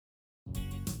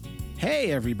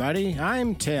Hey everybody,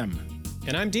 I'm Tim.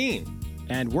 And I'm Dean.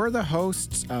 And we're the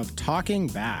hosts of Talking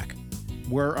Back.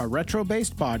 We're a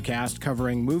retro-based podcast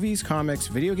covering movies, comics,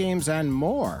 video games, and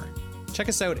more. Check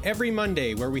us out every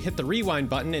Monday where we hit the rewind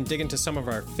button and dig into some of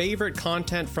our favorite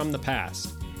content from the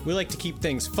past. We like to keep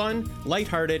things fun,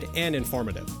 lighthearted, and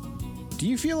informative. Do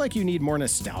you feel like you need more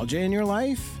nostalgia in your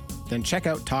life? Then check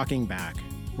out Talking Back.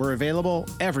 We're available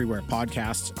everywhere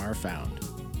podcasts are found.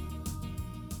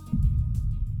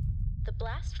 The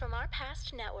Blast from Our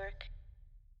Past Network.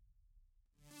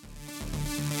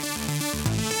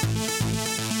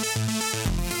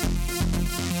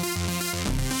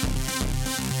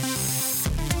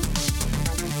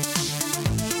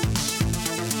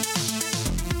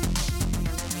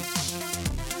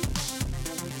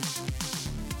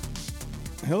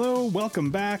 Hello, welcome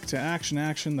back to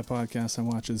Action, the podcast that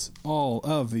watches all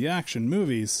of the action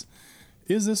movies.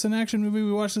 Is this an action movie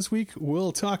we watched this week?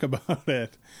 We'll talk about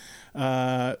it.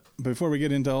 Before we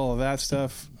get into all of that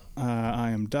stuff,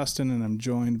 I am Dustin, and I'm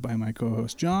joined by my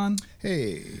co-host John.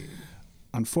 Hey.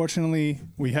 Unfortunately,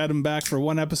 we had him back for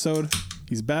one episode.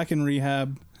 He's back in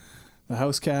rehab. The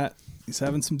house cat, he's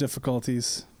having some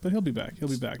difficulties, but he'll be back. He'll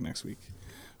be back next week,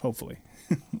 hopefully.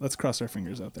 Let's cross our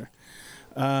fingers out there.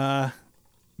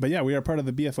 But yeah, we are part of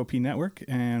the BFOP network,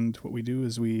 and what we do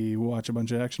is we watch a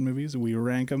bunch of action movies. We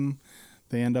rank them.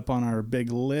 They end up on our big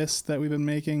list that we've been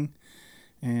making,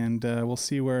 and we'll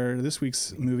see where this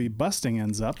week's movie Busting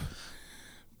ends up.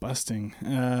 Busting.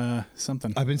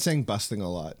 Something. I've been saying busting a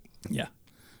lot. Yeah.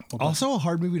 Well, also a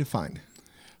hard movie to find.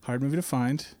 Hard movie to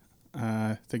find.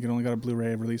 I think it only got a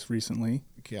Blu-ray release recently.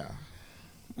 Yeah.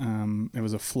 It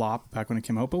was a flop back when it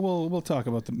came out, but we'll talk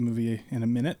about the movie in a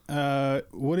minute.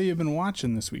 What have you been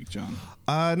watching this week, John?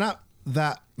 Not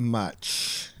that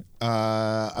much.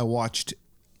 I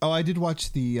did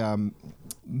watch the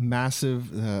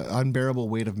Unbearable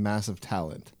Weight of Massive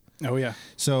Talent. Oh yeah.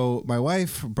 So my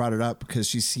wife brought it up because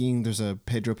she's seeing there's a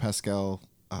Pedro Pascal,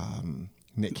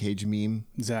 Nick Cage meme.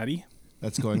 Zaddy.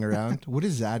 That's going around. What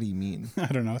does Zaddy mean? I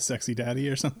don't know, sexy daddy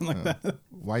or something like that.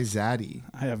 Why Zaddy?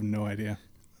 I have no idea.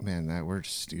 Man, that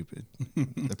word's stupid.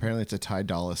 Apparently it's a Ty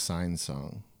Dolla $ign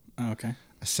song. Oh, okay.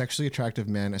 A sexually attractive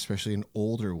man, especially an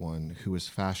older one who is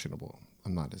fashionable.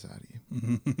 I'm not a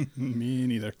zaddy. Me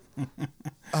neither.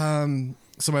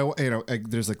 So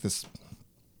there's like this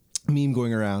meme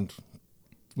going around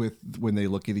with when they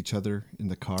look at each other in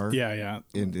the car. Yeah.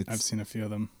 And I've seen a few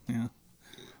of them. Yeah.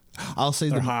 I'll say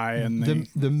they're high and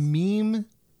the meme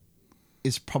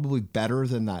is probably better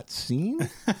than that scene.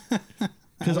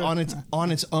 Because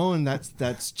on its own,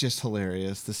 that's just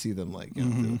hilarious to see them like.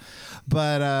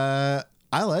 But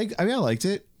I liked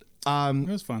it. It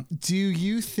was fun. Do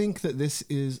you think that this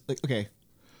is like okay?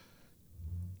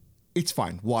 It's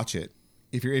fine. Watch it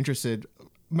if you're interested.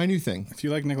 My new thing. If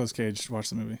you like Nicolas Cage, watch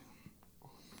the movie.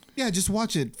 Yeah, just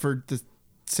watch it for the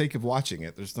sake of watching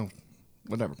it. There's no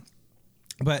whatever.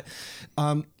 But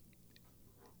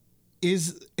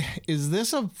is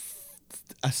this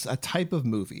a type of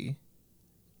movie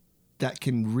that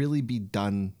can really be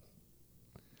done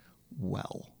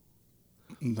well?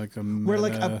 Like a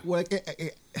where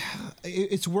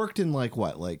it's worked in like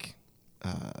what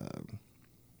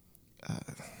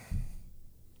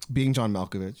Being John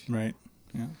Malkovich, right?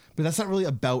 Yeah, but that's not really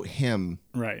about him,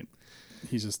 right?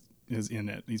 He just is in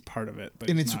it. He's part of it, but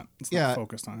and it's not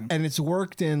focused on him. And it's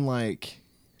worked in like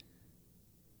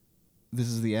This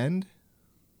Is the End.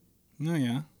 Oh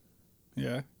yeah.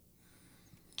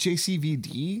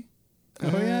 JCVD.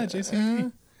 Oh yeah,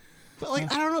 JCVD. But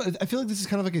like I don't know. I feel like this is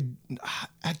kind of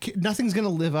like nothing's gonna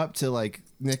live up to like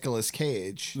Nicolas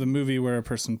Cage. The movie where a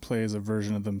person plays a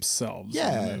version of themselves.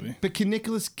 Yeah, in the movie. but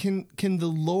can the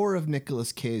lore of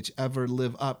Nicolas Cage ever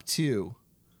live up to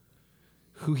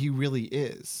who he really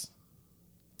is?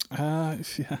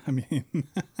 Yeah, I mean,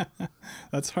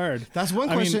 that's hard. That's one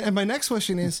question. And my next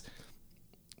question is,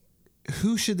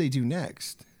 who should they do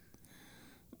next?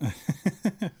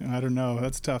 I don't know.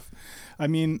 That's tough. I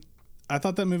mean, I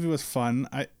thought that movie was fun.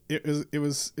 It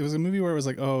was a movie where it was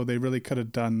like, oh, they really could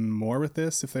have done more with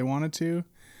this if they wanted to.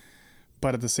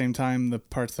 But at the same time, the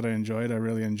parts that I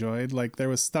really enjoyed. Like there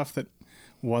was stuff that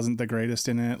wasn't the greatest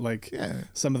in it. Like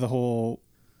some of the whole,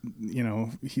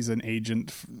 he's an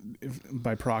agent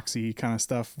by proxy kind of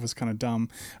stuff was kind of dumb.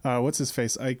 What's his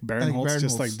face? Ike Barinholtz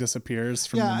just like disappears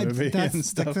from the movie and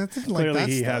stuff. Clearly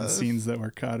he had scenes that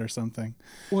were cut or something.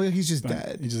 Well, he's just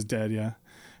dead. He's just dead. Yeah.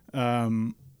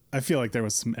 I feel like there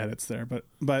was some edits there, but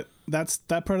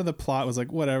that part of the plot was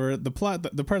like whatever. The part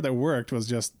that worked was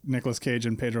just Nicolas Cage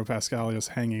and Pedro Pascal just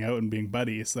hanging out and being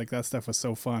buddies. Like that stuff was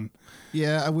so fun.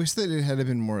 Yeah, I wish that it had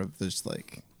been more of just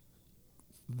like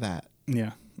that.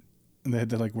 Yeah. And they had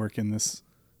to like work in this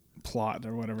plot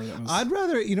or whatever that was. I'd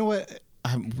rather, you know what?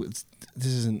 This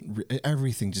isn't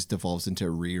everything just devolves into a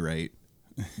rewrite,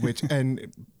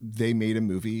 and they made a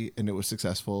movie and it was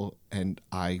successful, and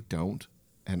I don't,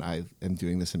 and I am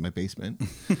doing this in my basement.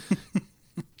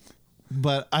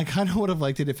 But I kind of would have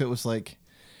liked it if it was like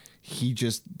he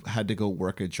just had to go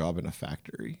work a job in a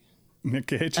factory, Nick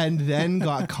Cage, and then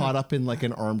got caught up in like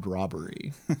an armed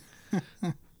robbery.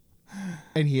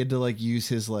 And he had to like use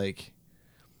his like,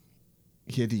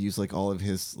 he had to use like all of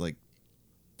his like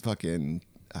fucking,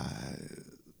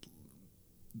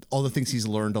 all the things he's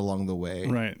learned along the way.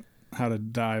 right? How to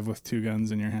dive with 2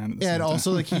 guns in your hand. At the Yeah, same and also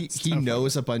time. like he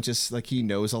knows a bunch of like he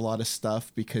knows a lot of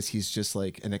stuff because he's just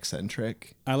like an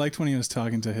eccentric. I liked when he was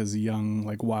talking to his young,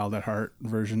 like wild at heart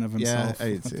version of himself I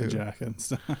did with too. the jacket and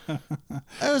stuff. It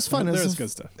was fun. There It was was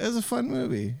good stuff. It was a fun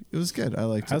movie. It was good. I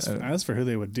liked it. As for who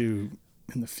they would do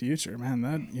in the future, man,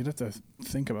 that you'd have to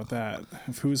think about that.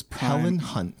 If who's prime? Helen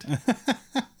Hunt.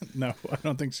 No, I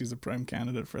don't think she's a prime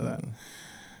candidate for that.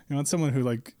 You want someone who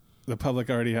like the public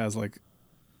already has like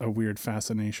a weird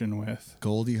fascination with.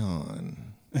 Goldie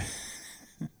Hawn.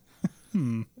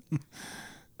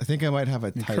 I think I might have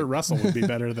a type. Kurt Russell would be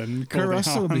better than Kurt Goldie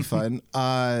Russell would be Hawn.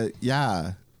 fun.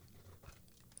 Yeah.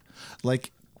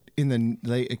 Like in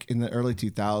the early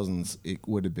 2000s, it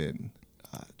would have been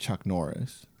Chuck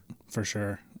Norris. For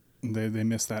sure. They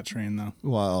missed that train though.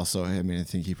 Well, also, I mean, I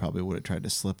think he probably would have tried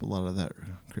to slip a lot of that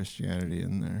Christianity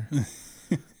in there.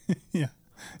 Yeah.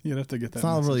 You'd have to get that. It's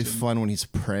not really message in. fun when he's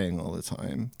praying all the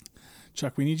time.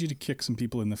 Chuck, we need you to kick some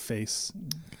people in the face.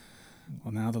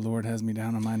 Well, now the Lord has me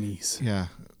down on my knees. Yeah.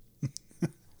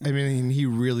 I mean, he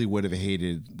really would have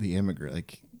hated the immigrant.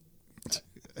 Like,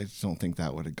 I just don't think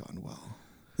that would have gone well.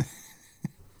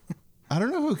 I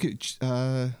don't know who could.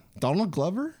 Donald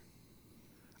Glover?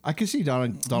 I could see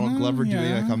Donald Glover doing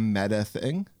yeah. like a meta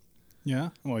thing. Yeah.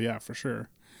 Well, yeah, for sure.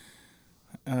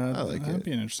 I like that'd it.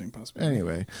 be an interesting possibility.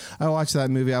 Anyway, I watched that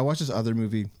movie. I watched this other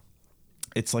movie.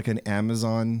 It's like an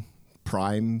Amazon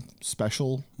Prime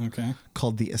special Okay.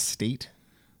 called The Estate.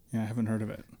 Yeah, I haven't heard of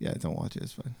it. Yeah, don't watch it.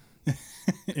 It's fun.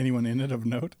 Anyone in it of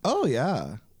note? Oh,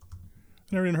 yeah. I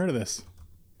never even heard of this.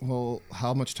 Well,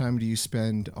 how much time do you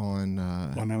spend on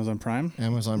On Amazon Prime?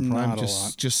 Amazon Prime? Not a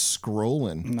lot. Just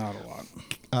scrolling. Not a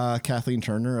lot. Kathleen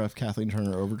Turner of Kathleen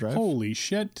Turner Overdrive. Holy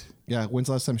shit. Yeah, when's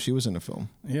the last time she was in a film?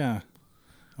 Yeah.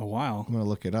 A while. I'm going to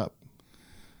look it up.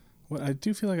 What I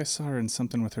do feel like I saw her in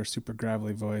something with her super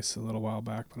gravelly voice a little while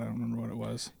back, but I don't remember what it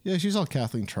was. Yeah, she's all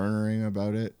Kathleen Turnering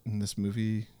about it in this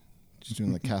movie. She's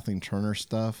doing the Kathleen Turner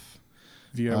stuff.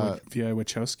 V.I.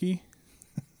 Wachowski?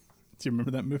 Do you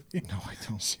remember that movie? No, I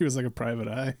don't. She was like a private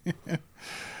eye.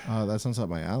 That sounds up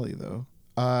my alley, though.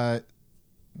 Oh,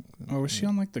 was she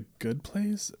on like The Good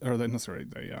Place? Or The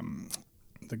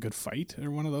Good Fight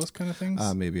or one of those kind of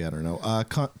things? Maybe, I don't know.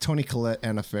 Toni Collette,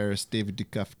 Anna Faris, David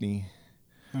Duchovny,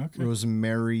 Okay.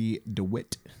 Rosemary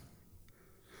DeWitt,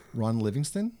 Ron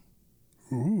Livingston.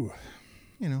 Ooh.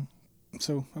 You know,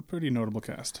 So a pretty notable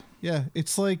cast. yeah,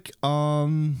 it's like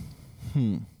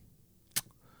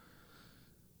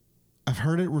I've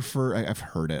heard it refer. I've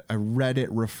heard it. I read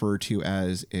it referred to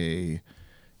as an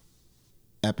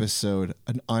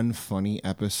unfunny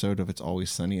episode of It's Always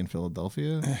Sunny in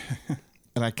Philadelphia,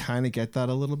 and I kind of get that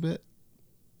a little bit.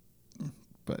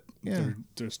 But yeah,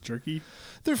 There's jerky.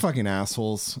 they're fucking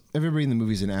assholes. Everybody in the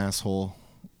movie's an asshole,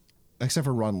 except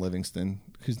for Ron Livingston,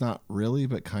 who's not really,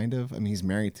 but kind of. I mean, he's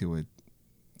married to a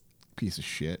piece of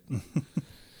shit.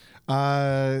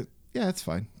 Yeah, it's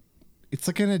fine. It's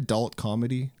like an adult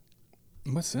comedy.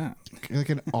 What's that? Like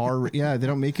an R. Yeah, they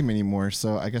don't make him anymore,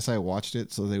 so I guess I watched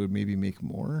it so they would maybe make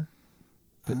more,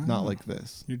 but not like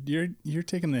this. You're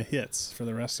taking the hits for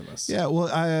the rest of us. Yeah, well,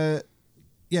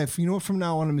 yeah. If you know what, from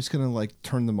now on, I'm just gonna like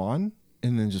turn them on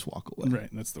and then just walk away. Right,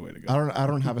 that's the way to go. I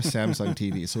don't have a Samsung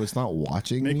TV, so it's not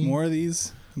watching Make me. more of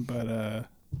these, but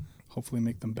hopefully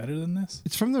make them better than this.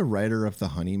 It's from the writer of The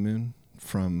Honeymoon,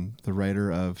 from the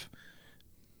writer of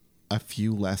A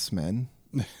Few Less Men,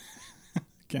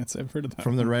 Can't say I've heard of that.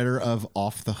 from the writer of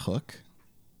Off the Hook.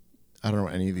 I don't know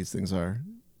what any of these things are.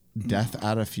 Death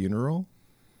at a Funeral.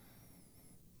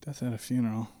 Death at a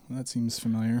Funeral. That seems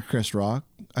familiar. Chris Rock.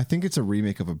 I think it's a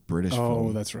remake of a British Oh,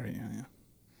 film. that's right. Yeah,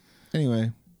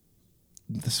 Anyway,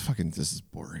 this is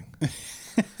boring.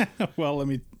 yeah. Well, let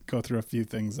me go through a few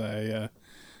things I've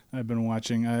been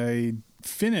watching. I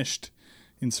finished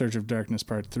In Search of Darkness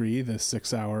Part 3,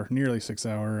 the nearly 6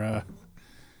 hour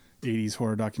 80s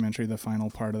horror documentary, the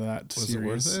final part of that Was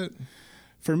series. it worth it?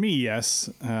 For me, yes.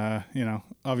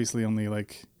 Obviously only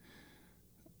like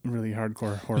really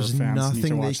hardcore horror There's fans need to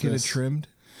nothing they watch could have this. trimmed.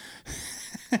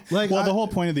 Like, Well, the whole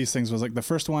point of these things was like the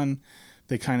first one,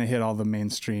 they kind of hit all the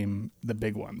mainstream, the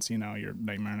big ones, you know, your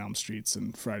Nightmare on Elm Streets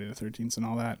and Friday the 13th and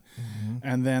all that.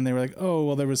 And then they were like, oh,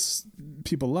 well,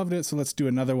 people loved it, so let's do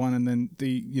another one. And then they,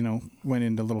 you know, went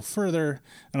into a little further.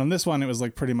 And on this one, it was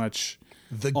like pretty much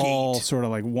The all Gate. sort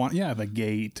of like the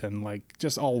Gate, and like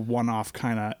just all one-off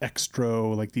kind of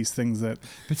extra, like these things that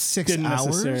But 6 didn't hours?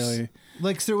 necessarily.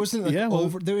 Like, there wasn't like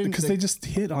Because they just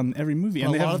hit on every movie,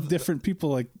 and A they lot have of different people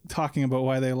like talking about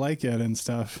why they like it and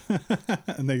stuff,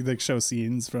 and they show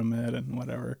scenes from it and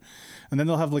whatever, and then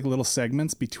they'll have like little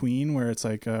segments between where it's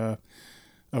like,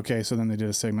 okay, so then they did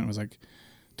a segment was like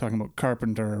talking about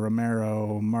Carpenter,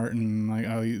 Romero, Martin,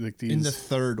 like these. in the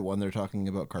third one, they're talking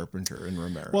about Carpenter and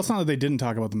Romero. Well, it's not that they didn't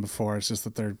talk about them before. It's just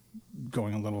that they're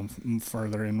going a little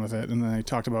further in with it, and then they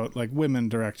talked about like women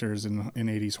directors in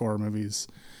 80s horror movies.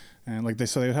 And like they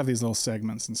would have these little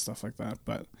segments and stuff like that.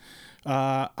 But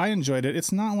I enjoyed it.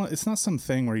 It's not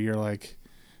something where you're like,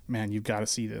 man, you've got to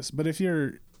see this. But if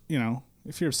you're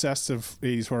obsessed of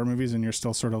 80s horror movies and you're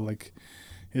still sort of like,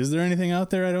 is there anything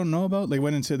out there I don't know about? They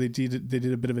did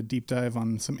a bit of a deep dive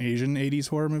on some Asian 80s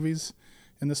horror movies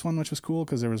in this one, which was cool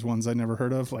because there was ones I never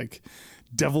heard of, like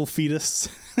Devil Fetus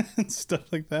and stuff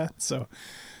like that. So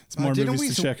it's more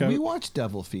movies to check out. We watched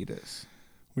Devil Fetus.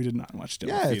 We did not watch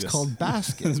Devil Yeah, Fetus. it's called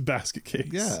Basket. It's Basket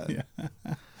Case. Yeah.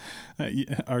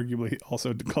 Arguably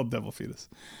also called Devil Fetus.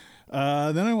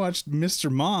 Then I watched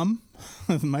Mr. Mom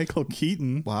with Michael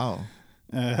Keaton. Wow.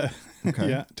 Okay.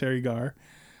 Yeah, Terry Garr.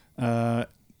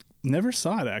 Never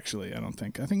saw it, actually, I don't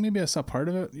think. I think maybe I saw part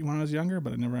of it when I was younger,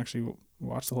 but I never actually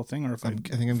watched the whole thing. Or if I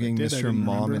think I'm getting Mr.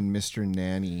 Mom and Mr.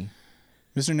 Nanny.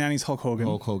 Mr. Nanny's Hulk Hogan.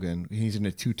 Hulk Hogan. He's in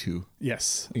a tutu.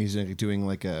 Yes. He's doing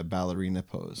like a ballerina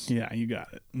pose. Yeah, you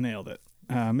got it. Nailed it.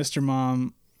 Mr.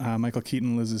 Mom, Michael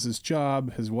Keaton loses his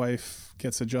job. His wife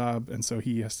gets a job, and so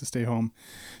he has to stay home.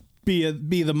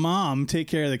 Be the mom, take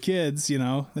care of the kids, you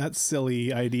know, that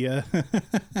silly idea.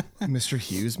 Mr.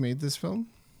 Hughes made this film?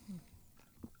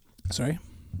 Sorry?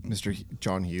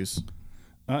 John Hughes.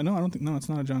 No, I don't think, no, it's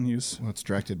not a John Hughes. Well, it's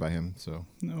directed by him, so.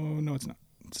 No, it's not.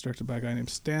 It's directed by a guy named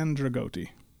Stan Dragotti.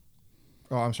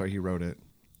 Oh, I'm sorry, he wrote it.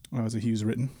 Oh, was it Hughes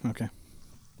written? Okay.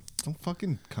 Don't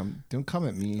come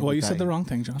at me. Well, you said the wrong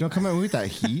thing, John. Don't come at me with that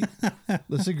heat.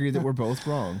 Let's agree that we're both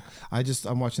wrong.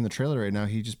 I'm watching the trailer right now.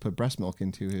 He just put breast milk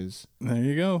into his. There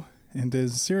you go. Into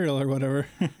his cereal or whatever.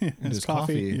 His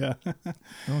coffee. Yeah.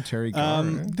 Oh, Terry Garr.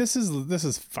 Right? This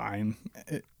is fine.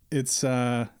 It's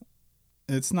not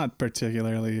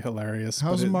particularly hilarious.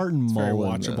 How's but Martin it's very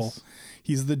Mull in watchable. this?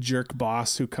 He's the jerk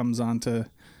boss who comes on to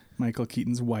Michael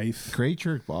Keaton's wife. Great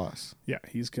jerk boss. Yeah,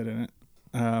 he's good in it.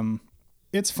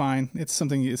 It's fine. It's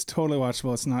something. It's totally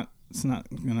watchable. It's not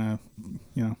gonna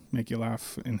make you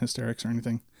laugh in hysterics or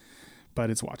anything, but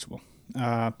it's watchable.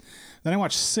 Then I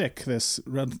watched Sick, this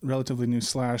relatively new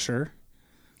slasher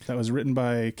that was written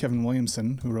by Kevin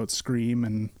Williamson, who wrote Scream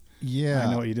and Yeah,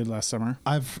 I Know What You Did Last Summer.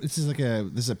 This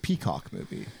is a Peacock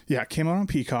movie. Yeah, it came out on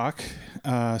Peacock.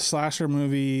 Slasher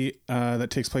movie that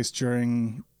takes place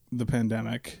during the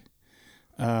pandemic.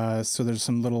 So there's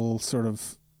some little sort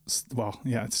of,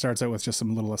 it starts out with just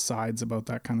some little asides about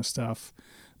that kind of stuff,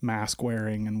 mask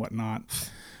wearing and whatnot.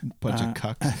 Bunch of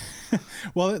cucks.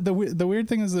 Well, the weird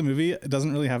thing is the movie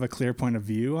doesn't really have a clear point of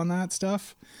view on that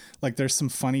stuff. Like there's some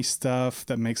funny stuff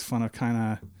that makes fun of kind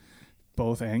of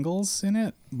both angles in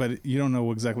it, but you don't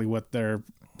know exactly what their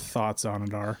thoughts on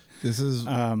it are. This is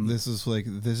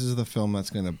the film that's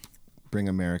going to bring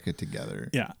America together.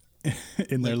 Yeah.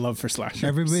 In their love for slashers.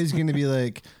 Everybody's going to be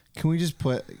like, can we just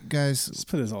guys, just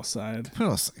put us all aside.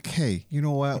 Hey, you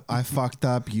know what? I fucked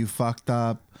up. You fucked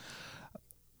up.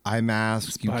 I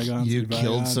masked. You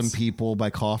killed some people by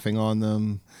coughing on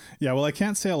them. Yeah, well, I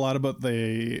can't say a lot about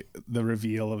the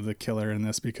reveal of the killer in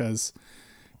this because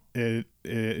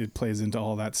it plays into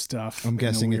all that stuff. I'm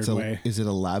guessing is it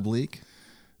a lab leak?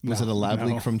 Was No, it a lab no.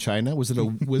 leak from China? Was it a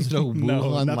Wuhan No,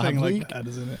 lab nothing like leak? that,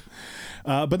 isn't it?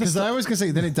 But Because I was gonna say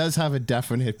then it does have a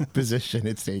definite position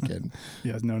it's taken.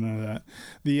 Yeah, no, none of that.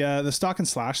 The stock and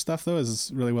slash stuff though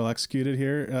is really well executed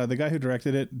here. The guy who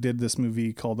directed it did this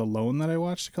movie called Alone that I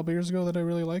watched a couple years ago that I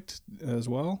really liked as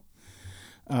well.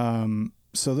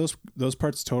 So those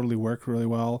parts totally work really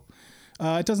well.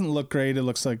 It doesn't look great. It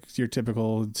looks like your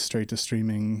typical straight to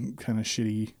streaming kind of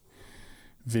shitty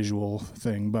visual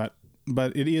thing, but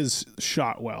it is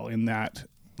shot well in that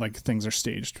like things are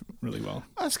staged really well.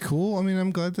 That's cool. I mean,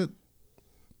 I'm glad that.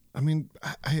 I mean,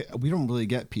 we don't really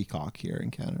get Peacock here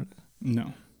in Canada.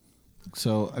 No.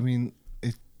 So I mean,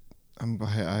 I don't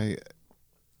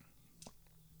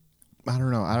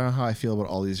know. I don't know how I feel about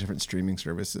all these different streaming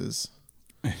services.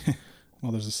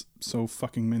 Well, there's just so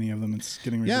fucking many of them. It's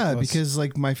getting ridiculous. Yeah, because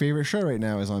like my favorite show right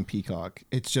now is on Peacock.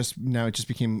 It just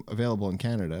became available in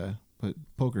Canada, but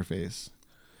Poker Face.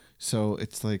 So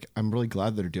it's like I'm really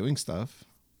glad they're doing stuff,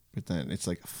 but then it's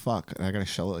like fuck, I gotta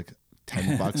shell like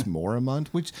 $10 more a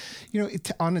month, which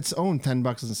on its own $10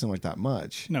 doesn't seem like that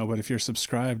much. No, but if you're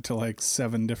subscribed to like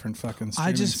 7 different fucking streaming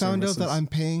I just found services, out that I'm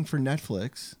paying for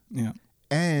Netflix. Yeah.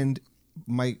 And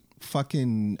my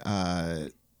fucking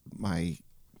my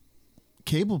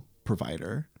cable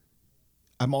provider,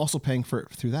 I'm also paying for it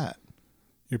through that.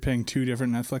 You're paying 2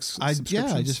 different Netflix subscriptions?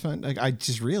 Yeah, I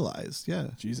just realized. Yeah.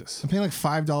 Jesus. I'm paying like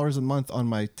 $5 a month on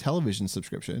my television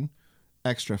subscription,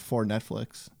 extra for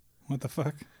Netflix. What the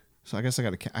fuck? So I guess I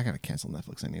gotta cancel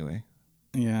Netflix anyway.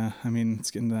 Yeah, I mean,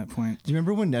 it's getting to that point. Do you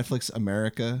remember when Netflix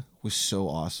America was so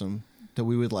awesome that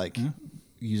we would like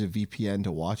use a VPN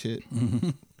to watch it?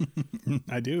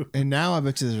 I do. And now I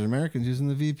bet you there's Americans using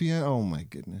the VPN. Oh my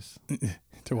goodness.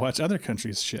 To watch other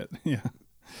countries' shit. Yeah.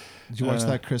 Did you watch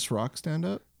that Chris Rock stand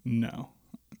up? No.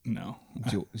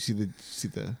 Did you see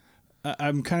the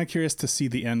I'm kind of curious to see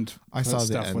the end. I saw the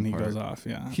stuff end when he part. goes off.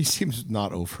 Yeah. He seems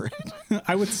not over it.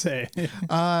 I would say.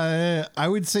 I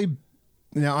would say,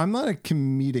 now I'm not a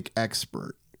comedic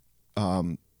expert,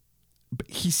 but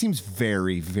he seems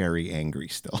very, very angry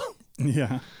still.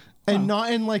 Yeah. And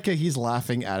not in like he's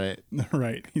laughing at it.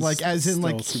 Right. He's Like as in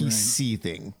like still he's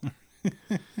serene. seething.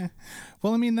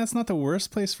 Well, I mean, that's not the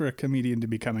worst place for a comedian to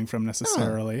be coming from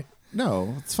necessarily.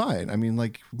 No, it's fine. I mean,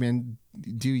 like, man,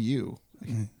 do you?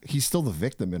 He's still the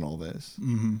victim in all this.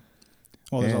 Mm-hmm.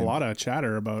 Well, there's a And- lot of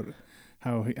chatter about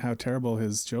how terrible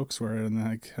his jokes were and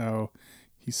like how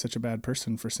he's such a bad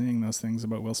person for saying those things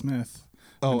about Will Smith.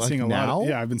 Oh, I've been like seeing a now?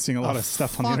 lot. I've been seeing a lot of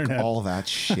stuff on the Fuck internet all that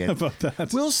shit. about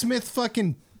that. Will Smith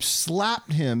fucking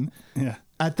slapped him Yeah.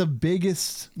 at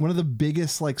one of the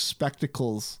biggest like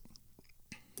spectacles.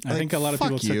 I think a lot of fuck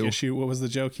people took you. issue. What was the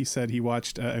joke? He said he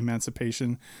watched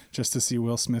Emancipation just to see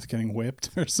Will Smith getting whipped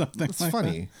or something. It's like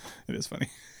funny. That. It is funny.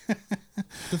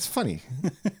 That's funny.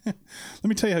 Let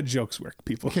me tell you how jokes work,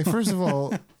 people. Okay, first of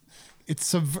all, it's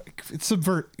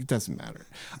subvert. It doesn't matter.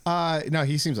 No,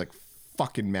 he seems like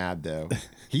fucking mad though.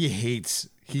 He hates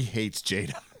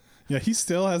Jada. Yeah, he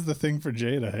still has the thing for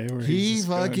Jada. Hey, where He he's just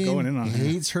fucking going in on her.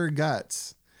 hates her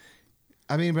guts.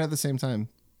 I mean, but at the same time,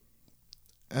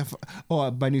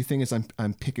 my new thing is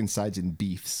I'm picking sides in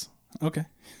beefs. Okay.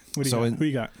 What do you got? Who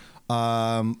you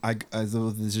got?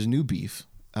 There's a new beef.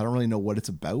 I don't really know what it's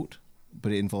about,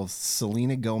 but it involves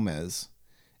Selena Gomez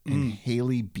and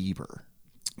Hailey Bieber.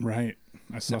 Right.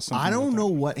 I saw something. I don't about know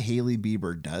what Hailey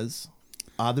Bieber does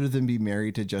other than be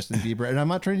married to Justin Bieber, and I'm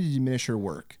not trying to diminish her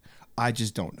work. I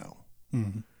just don't know.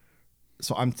 Mm-hmm.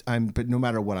 So but no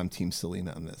matter what, I'm Team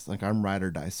Selena on this. Like I'm ride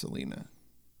or die Selena.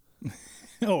 that.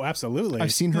 Oh, absolutely.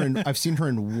 I've seen her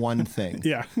in one thing.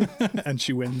 Yeah, and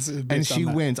she wins. And she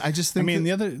wins. I just think I mean,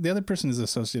 the other person is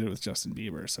associated with Justin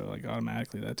Bieber, so like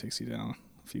automatically that takes you down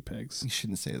a few pegs. you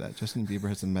shouldn't say that. Justin Bieber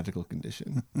has a medical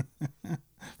condition.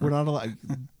 We're not allowed.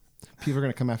 People are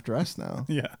going to come after us now.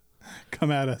 Yeah,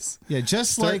 come at us. Yeah,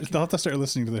 They'll have to start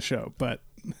listening to the show, but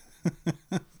it's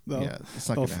not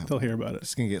going to happen. they'll hear about it.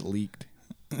 It's going to get leaked.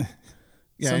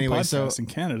 Yeah. Some Anyway, podcasts in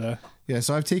Canada.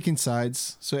 so I've taken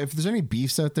sides. So if there's any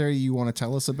beefs out there you want to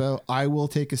tell us about, I will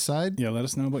take a side. Yeah, let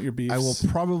us know about your beefs. I will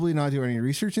probably not do any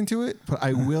research into it, but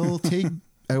I will take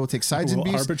sides in We'll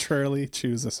beefs. arbitrarily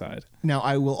choose a side. Now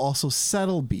I will also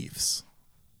settle beefs.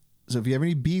 So if you have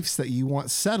any beefs that you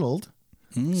want settled,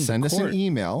 send us an court.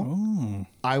 email.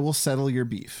 I will settle your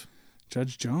beef.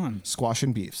 Judge John, Squash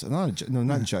and beefs. Not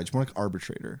judge, more like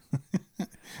arbitrator.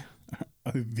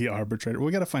 the arbitrator.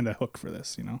 We got to find a hook for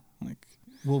this, like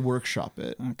We'll workshop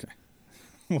it. okay.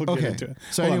 We'll get into it.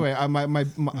 So Hold anyway, on. my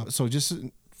so just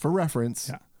for reference,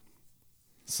 Yeah.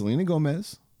 Selena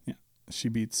Gomez Yeah, she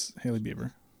beats Hailey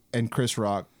Bieber. and Chris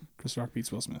Rock. Chris Rock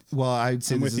beats Will Smith. Well, I'd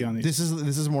say I'm this with you on these. this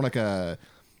is more like a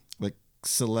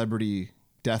celebrity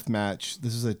death match.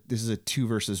 This is a 2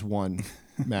 versus 1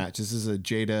 match. This is a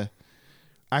Jada.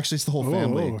 Actually, it's the whole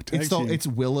family. tag team. It's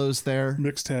Willow's there.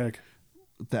 Mixed tag.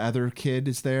 The other kid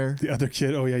is there. The other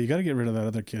kid. Oh yeah, you got to get rid of that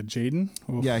other kid, Jaden.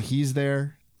 Oof. Yeah, he's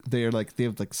there. They have like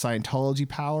Scientology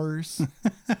powers.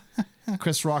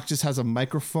 Chris Rock just has a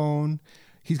microphone.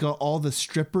 He's got all the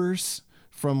strippers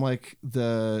from like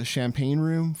the champagne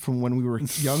room from when we were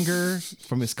younger,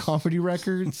 from his comedy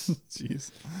records.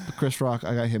 Jeez. But Chris Rock,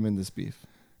 I got him in this beef.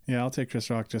 Yeah, I'll take Chris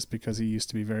Rock just because he used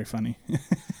to be very funny.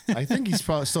 I think he's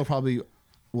probably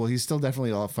well, he's still definitely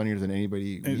a lot funnier than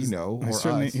anybody we know or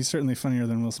us. He's certainly funnier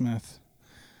than Will Smith.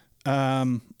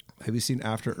 Have you seen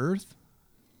After Earth?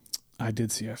 I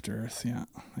did see After Earth. Yeah,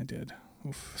 I did.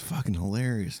 It's fucking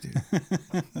hilarious, dude.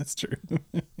 That's true.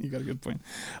 You got a good point.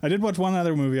 I did watch one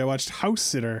other movie. I watched House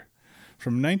Sitter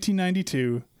from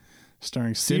 1992,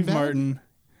 starring Steve Sinbad? Martin,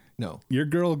 No. your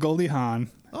girl Goldie Hawn,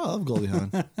 Oh, I love Goldie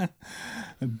Hawn.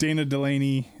 Dana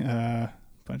Delaney, a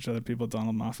bunch of other people,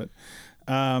 Donald Moffat.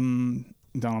 Donald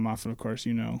Moffat, of course,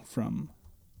 you know from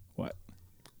what?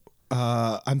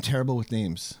 I'm terrible with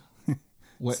names.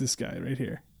 What's this guy right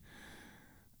here?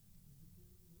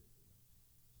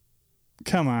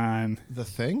 Come on. The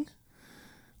Thing?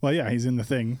 Well, yeah, he's in The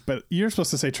Thing, but you're supposed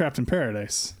to say Trapped in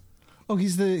Paradise. Oh,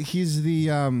 he's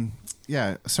the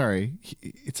yeah, sorry.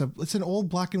 It's an old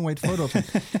black and white photo of him.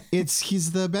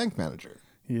 He's the bank manager.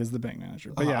 He is the bank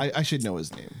manager. But yeah, I should know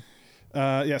his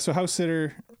name. so House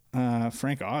Sitter,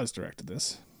 Frank Oz directed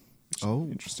this. Oh,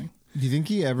 Interesting. do you think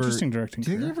he ever Interesting directing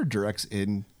Do you think he career. ever directs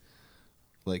in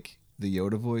like the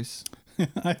Yoda voice?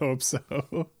 I hope so.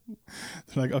 They're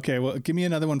like, okay, well, give me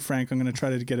another one, Frank. I'm going to try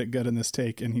to get it good in this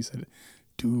take. And he said,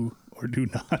 do or do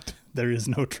not. There is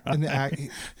no try. And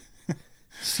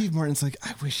Steve Martin's like,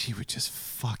 I wish he would just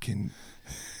fucking.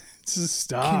 Just Can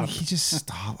stop. he just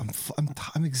stop?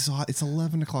 I'm exhausted. It's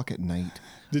 11 o'clock at night.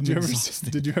 Did I'm you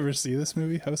exhausted. ever see this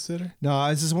movie, House Sitter? No,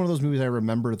 this is one of those movies I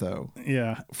remember though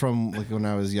Yeah. from like when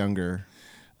I was younger.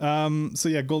 So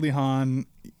yeah, Goldie Hawn,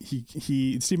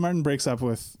 Steve Martin breaks up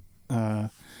with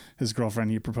his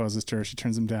girlfriend. He proposes to her. She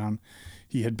turns him down.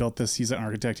 He had built this. He's an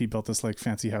architect. He built this like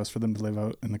fancy house for them to live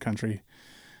out in the country.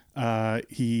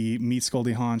 He meets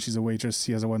Goldie Hawn. She's a waitress.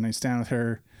 He has a one night stand with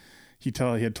her. He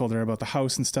had told her about the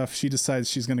house and stuff. She decides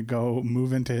she's going to go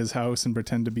move into his house and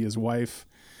pretend to be his wife.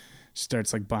 She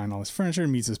starts like buying all his furniture,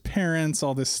 meets his parents,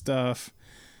 all this stuff,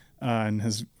 and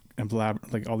has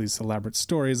like all these elaborate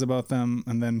stories about them.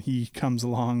 And then he comes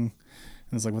along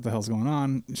and is like, what the hell's going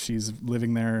on? She's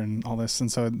living there and all this.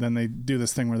 And so then they do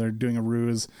this thing where they're doing a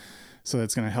ruse. So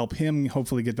that's going to help him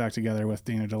hopefully get back together with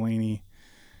Dana Delaney,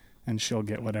 and she'll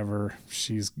get whatever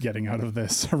she's getting out of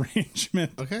this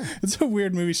arrangement. Okay. It's a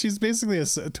weird movie. She's basically a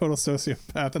total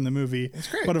sociopath in the movie. It's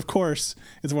great. But of course,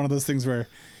 it's one of those things where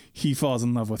he falls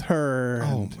in love with her.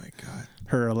 Oh and my God.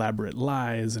 her elaborate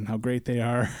lies and how great they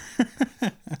are.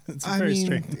 It's very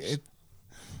strange.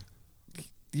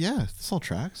 Yeah, this all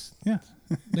tracks. Yeah.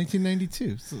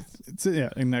 1992. It's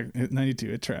in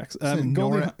 92 it tracks.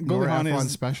 Nora Goldie Hawn Ephron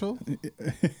is special.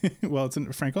 well, it's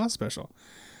a Frank Oz special.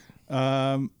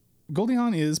 Goldie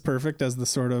Hawn is perfect as the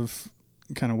sort of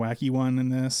kind of wacky one in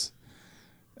this,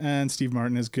 and Steve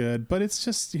Martin is good, but it's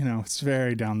just, it's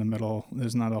very down the middle.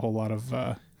 There's not a whole lot of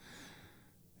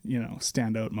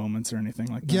standout moments or anything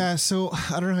like that. Yeah, so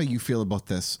I don't know how you feel about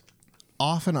this.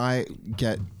 Often I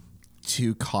get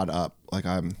too caught up. Like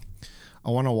I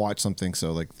want to watch something,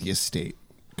 so like The Estate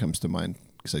comes to mind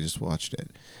because I just watched it,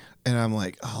 and I'm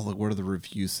like, oh, look, what do the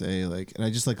reviews say? Like, and I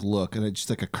just like look, and it's just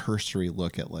like a cursory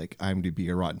look at like IMDb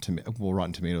or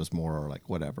Rotten Tomatoes more, or like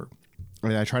whatever. I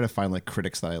mean, I try to find like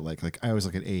critics that I like. Like I always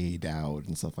look at A. Dowd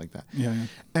and stuff like that. Yeah.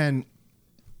 And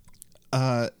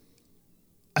I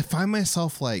find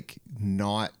myself like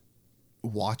not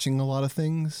watching a lot of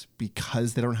things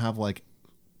because they don't have like,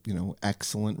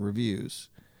 excellent reviews.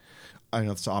 I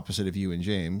know it's the opposite of you and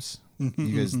James.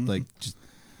 You guys like just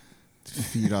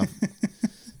feed off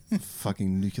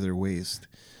fucking nuclear waste.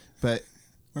 But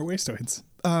We're wastoids.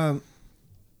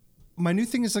 my new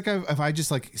thing is like if I just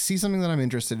like see something that I'm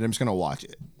interested in, I'm just gonna watch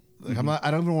it. Like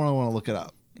I don't even want to look it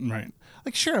up. Right.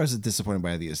 Like sure, I was disappointed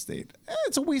by The Estate.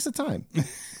 It's a waste of time.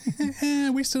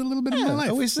 Wasted a little bit of my life.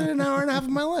 I wasted an hour and a half of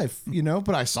my life,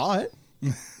 but I saw it.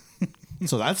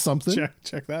 So that's something.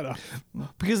 Check that off.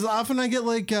 Because often I get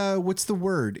like, what's the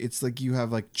word? It's like you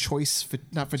have like choice,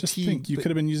 not fatigue. Just think, you could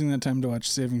have been using that time to watch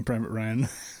Saving Private Ryan.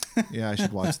 Yeah, I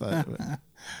should watch that.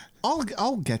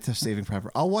 I'll get to Saving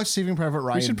Private. I'll watch Saving Private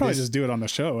Ryan. We should probably just do it on the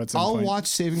show at some I'll point. watch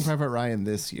Saving Private Ryan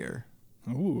this year.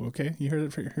 Ooh, okay. You heard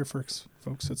it here first,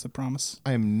 folks. It's a promise.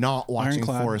 I am not watching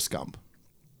Ironclad. Forrest Gump.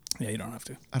 Yeah, you don't have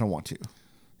to. I don't want to.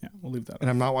 Yeah, we'll leave that. And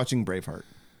I'm not watching Braveheart.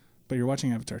 But you're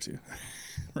watching Avatar 2.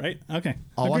 Right? Okay.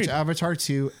 I'll watch Agreed. Avatar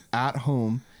 2 at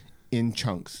home in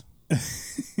chunks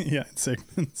Yeah, in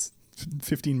segments.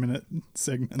 15-minute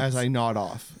segments. as I nod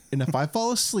off. And if I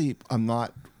fall asleep, I'm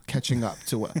not catching up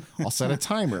to what. I'll set a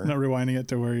timer. Not rewinding it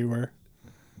to where you were.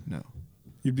 No.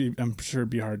 I'm sure it'd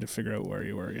be hard to figure out where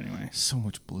you were anyway. So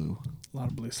much blue. A lot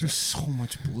of blue There's stuff. so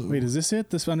much blue. Wait, is this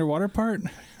it? This underwater part?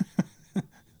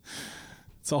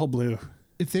 It's all blue.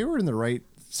 If they were in the right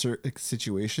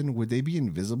situation, would they be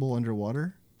invisible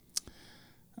underwater?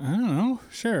 I don't know.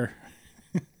 Sure.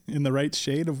 In the right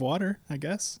shade of water, I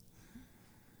guess.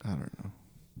 I don't know.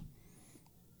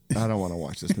 I don't want to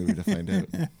watch this movie to find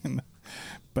out.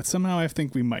 But somehow I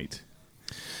think we might.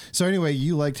 So anyway,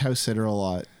 you liked House Sitter a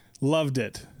lot. Loved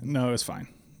it. No, it was fine.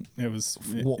 It was.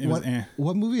 It was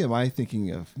what movie am I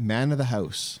thinking of? Man of the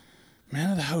House. Man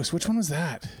of the House. Which one was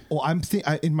that? Oh,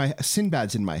 in my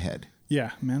Sinbad's in my head.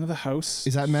 Yeah, Man of the House.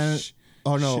 Is that Man?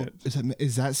 Oh no, Shit.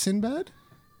 is that Sinbad?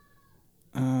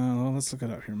 Well, let's look it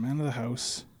up here. Man of the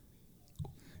House.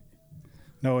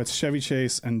 No, it's Chevy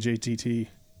Chase and JTT.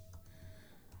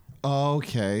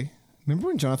 Okay. Remember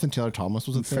when Jonathan Taylor Thomas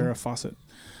was a thing? Farrah Fawcett.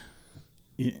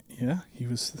 Yeah, he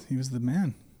was the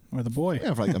man or the boy.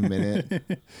 Yeah, for like a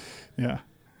minute. Yeah.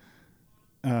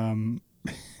 But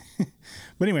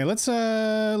anyway,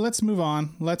 let's move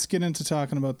on. Let's get into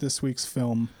talking about this week's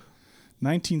film,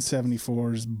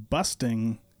 1974's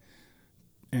Busting,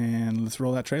 and let's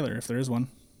roll that trailer if there is one.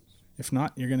 If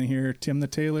not, you're gonna hear Tim the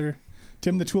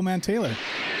Toolman Taylor.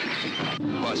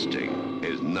 Busting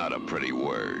is not a pretty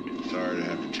word. Sorry to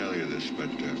have to tell you this, but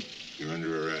you're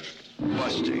under arrest.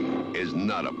 Busting is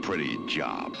not a pretty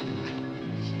job.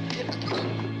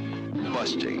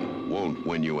 Busting won't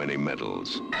win you any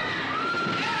medals.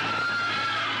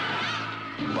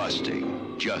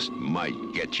 Busting just might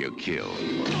get you killed.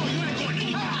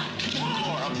 Okay,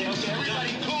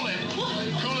 everybody cool it.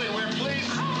 Cool it, where, please?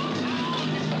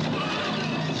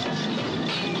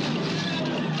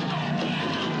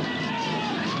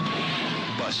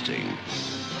 Busting,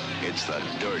 it's the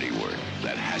dirty work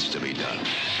that has to be done.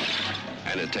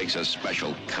 And it takes a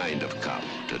special kind of cop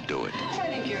to do it.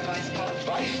 Tending to your vice cop.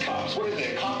 Vice cops? What are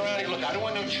they? Comrade? Look, I don't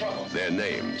want no trouble. Their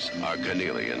names are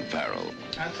Keneally and Farrell.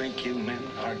 I think you men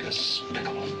are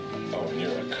despicable. Oh, and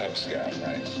you're a Cubs guy,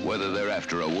 right? Whether they're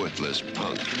after a worthless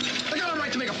punk I got a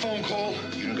right to make a phone call.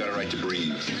 You don't got a right to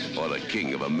breathe. or the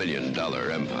king of $1 million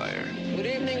empire. Good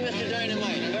evening, Mr.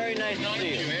 Dynamite. Very nice to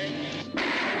see you.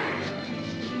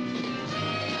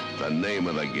 The name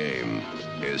of the game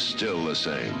is still the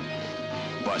same.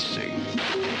 Busting.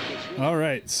 All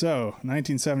right, so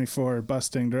 1974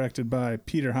 Busting, directed by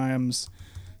Peter Hyams,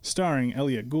 starring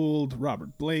Elliot Gould,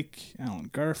 Robert Blake, Alan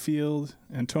Garfield,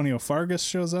 Antonio Fargas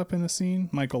shows up in the scene,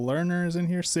 Michael Lerner is in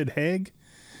here, Sid Haig.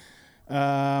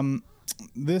 Well,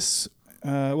 let's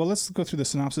go through the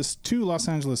synopsis. 2 Los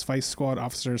Angeles Vice Squad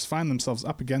officers find themselves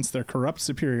up against their corrupt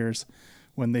superiors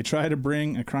when they try to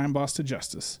bring a crime boss to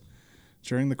justice.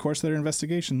 During the course of their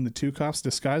investigation, the 2 cops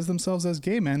disguise themselves as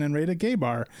gay men and raid a gay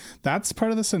bar. That's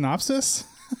part of the synopsis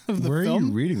of the Where film. are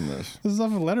you reading this? This is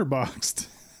off of Letterboxd.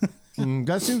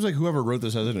 That seems like whoever wrote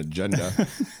this has an agenda.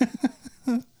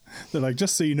 They're like,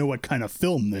 just so you know what kind of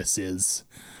film this is,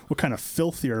 what kind of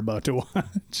filth you're about to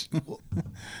watch.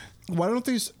 Why don't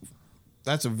these?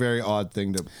 That's a very odd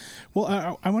thing to.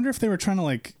 Well, I wonder if they were trying to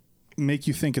like make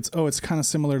you think it's kind of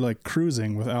similar like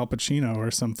Cruising with Al Pacino or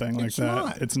something like that.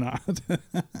 Not. It's not.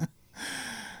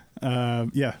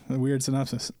 Yeah, a weird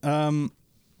synopsis.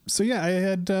 So yeah,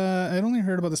 I'd only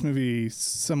heard about this movie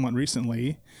somewhat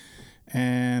recently,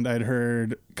 and I'd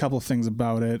heard a couple of things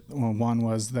about it. Well, one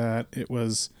was that it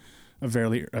was a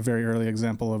very early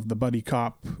example of the buddy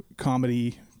cop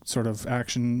comedy sort of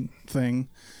action thing.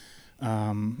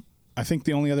 I think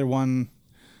the only other one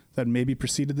that maybe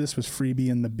preceded this was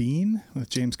Freebie and the Bean with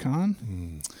James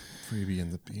Caan. Freebie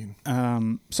and the Bean.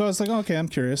 So I was like, okay, I'm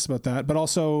curious about that. But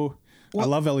also, I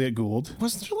love Elliot Gould.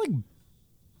 Wasn't there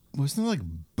like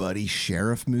buddy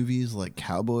sheriff movies like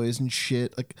Cowboys and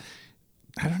shit? Like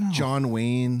I don't know. John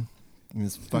Wayne and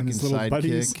his fucking his little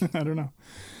buddies. sidekick. I don't know.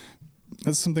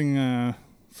 That's something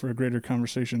for a greater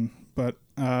conversation. But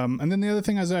and then the other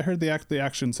thing is I heard the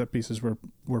action set pieces were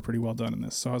pretty well done in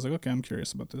this. So I was like, okay, I'm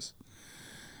curious about this.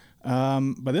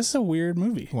 But this is a weird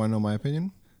movie. Want to know my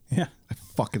opinion? Yeah. I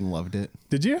fucking loved it.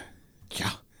 Did you?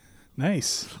 Yeah.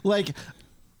 Nice. Like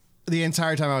the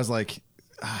entire time I was like,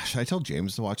 should I tell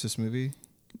James to watch this movie?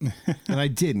 And I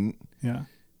didn't. Yeah.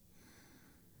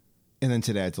 And then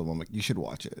today I told him, I'm like, you should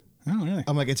watch it. Oh, really?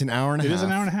 I'm like, it's an hour and a half. It is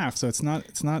an hour and a half, so it's not.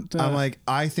 I'm like,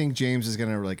 I think James is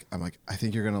gonna like. I'm like, I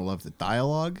think you're gonna love the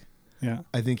dialogue. yeah.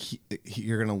 I think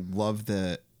you're gonna love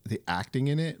the acting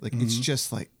in it. Like, it's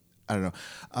just like, I don't know.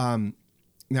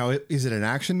 Now, is it an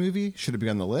action movie? Should it be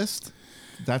on the list?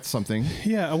 That's something.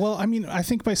 Yeah. Well, I mean, I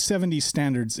think by 70s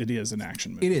standards, it is an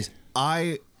action movie. It is.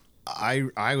 I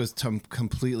was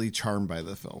completely charmed by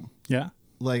the film. Yeah.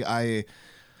 Like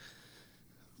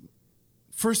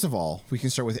first of all, we can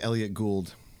start with Elliot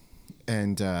Gould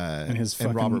and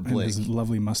Robert Blake. And his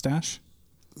lovely mustache.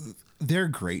 They're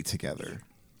great together.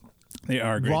 They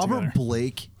are great Robert together.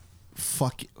 Blake,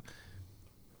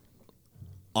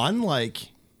 unlike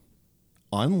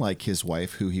unlike his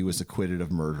wife, who he was acquitted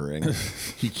of murdering,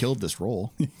 he killed this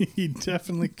role. He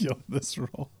definitely killed this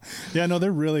role. Yeah, no,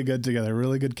 they're really good together,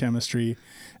 really good chemistry.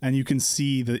 And you can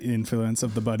see the influence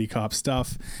of the buddy cop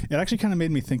stuff. It actually kind of made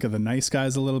me think of The Nice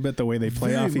Guys a little bit, the way they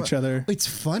play off each other. It's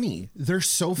funny. They're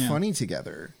so funny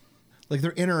together. Like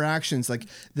their interactions, like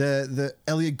the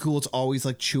Elliot Gould's always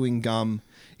like chewing gum.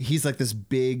 He's like this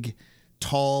big,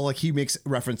 tall, like he makes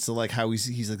reference to like how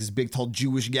he's like this big, tall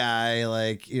Jewish guy.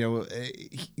 Like, you know,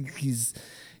 he's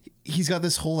got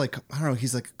this whole like, I don't know,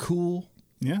 he's like cool.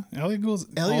 Yeah, Elliot Gould's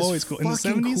always cool. In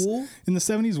the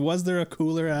 70s, was there a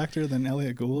cooler actor than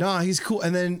Elliot Gould? No, he's cool.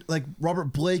 And then like Robert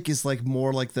Blake is like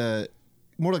more like the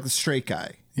straight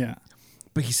guy. Yeah.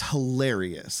 But he's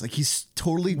hilarious. Like he's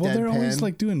totally deadpan. They're always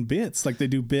like doing bits. Like they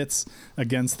do bits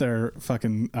against their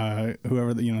fucking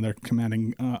whoever, you know, their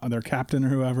commanding their captain or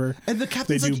whoever. And the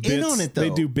captain's like in on it though.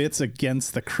 They do bits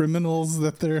against the criminals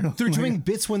that they're doing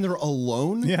bits when they're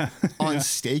alone. Yeah. On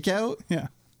stakeout. Yeah.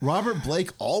 Robert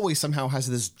Blake always somehow has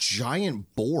this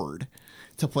giant board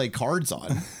to play cards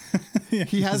on. Yeah,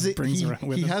 he has it. He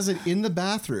him. has it in the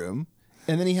bathroom,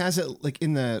 and then he has it like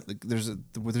in the like, there's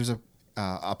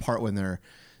a part when they're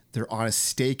on a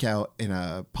stakeout in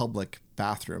a public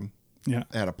bathroom,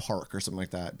 at a park or something like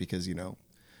that because, you know,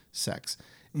 sex.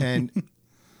 And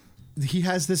he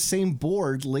has this same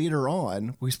board later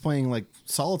on where he's playing like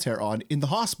solitaire on in the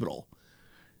hospital.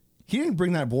 He didn't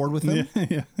bring that board with him.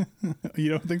 Yeah. You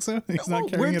don't think so? He's not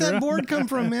carrying Where'd it that around? board come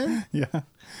from, man? Yeah.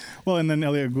 Well, and then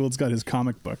Elliot Gould's got his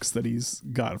comic books that he's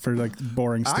got for like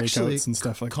boring stakeouts and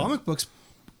stuff like that.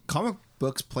 Comic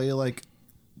books play like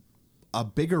a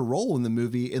bigger role in the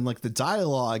movie in like the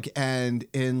dialogue and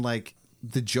in like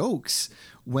the jokes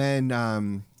when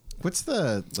what's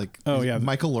the like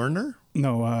Michael Lerner?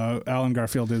 No, Alan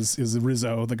Garfield is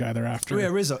Rizzo, the guy they're after. Oh, yeah,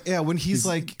 Rizzo. Yeah, when he's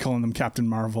like calling them Captain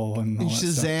Marvel and all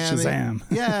Shazam. Shazam.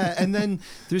 Yeah, and then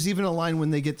there's even a line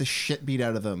when they get the shit beat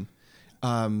out of them.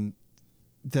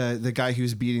 The guy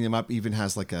who's beating them up even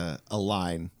has like a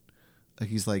line. Like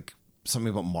he's like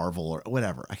something about Marvel or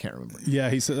whatever. I can't remember. Yeah,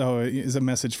 he said, it's a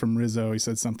message from Rizzo. He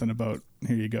said something about,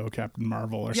 here you go, Captain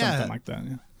Marvel or something like that.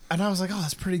 Yeah. And I was like, oh,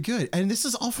 that's pretty good. And this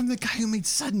is all from the guy who made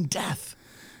Sudden Death.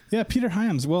 Yeah, Peter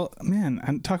Hyams. Well, man,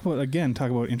 and talk about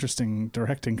interesting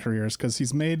directing careers, because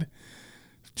he's made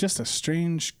just a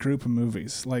strange group of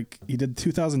movies. Like he did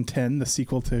 2010, the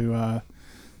sequel to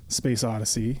Space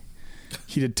Odyssey.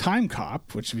 He did Time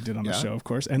Cop, which we did on the show, of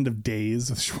course. End of Days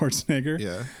with Schwarzenegger.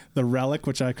 Yeah. The Relic,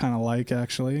 which I kind of like,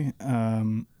 actually.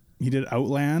 He did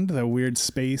Outland, the weird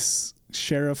space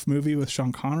sheriff movie with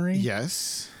Sean Connery.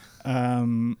 Yes.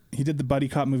 He did the buddy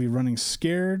cop movie Running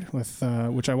Scared, with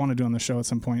which I want to do on the show at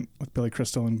some point with Billy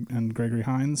Crystal and Gregory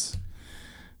Hines.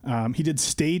 He did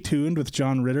Stay Tuned with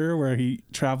John Ritter, where he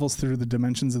travels through the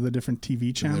dimensions of the different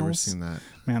TV channels. I've never seen that.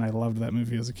 Man, I loved that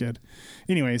movie as a kid.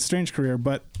 Anyway, strange career,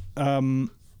 but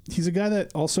he's a guy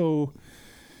that also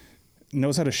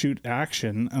knows how to shoot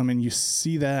action. I mean, you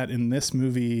see that in this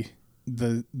movie.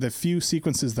 The few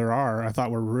sequences there are, I thought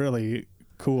were really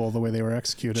cool the way they were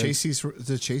executed.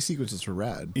 The chase sequences were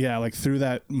rad. Yeah, like through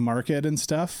that market and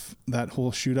stuff, that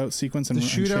whole shootout sequence and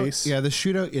chase. Yeah, the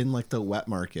shootout in like the wet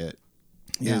market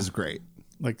is great.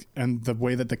 Like, and the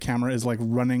way that the camera is like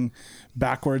running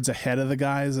backwards ahead of the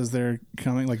guys as they're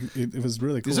coming, like it was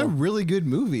really cool. It's a really good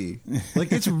movie.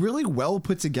 Like it's really well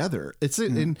put together.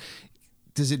 And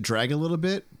does it drag a little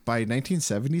bit by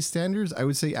 1970s standards? I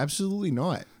would say absolutely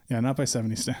not. Yeah, not by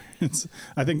 70 standards.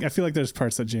 I feel like there's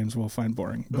parts that James will find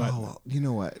boring. But well, you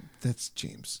know what? That's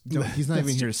James. He's not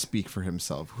even here to speak for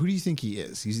himself. Who do you think he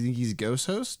is? You think he's a ghost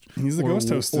host? He's the ghost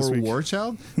host this week. Or War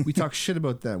Child? We talk shit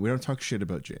about them. We don't talk shit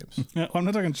about James. Yeah, well, I'm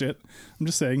not talking shit. I'm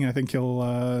just saying I think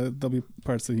there'll be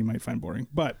parts that he might find boring.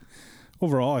 But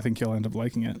overall, I think he'll end up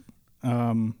liking it.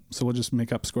 So we'll just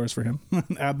make up scores for him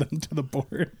and add them to the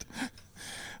board.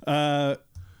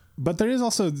 But there is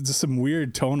also just some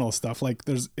weird tonal stuff. Like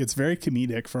it's very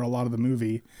comedic for a lot of the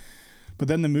movie, but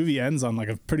then the movie ends on like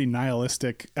a pretty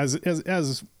nihilistic, as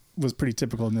was pretty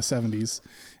typical in the 70s,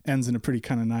 ends in a pretty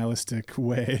kind of nihilistic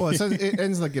way. Well, it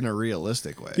ends like in a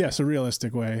realistic way. Yes, a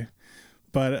realistic way,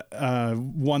 but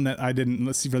one that I didn't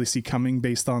really see coming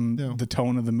based on the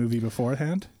tone of the movie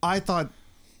beforehand. I thought,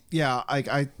 they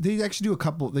actually do a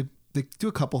couple. They do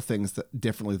a couple things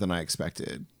differently than I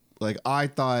expected. Like I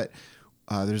thought.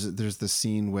 There's the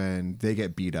scene when they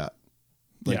get beat up,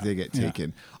 they get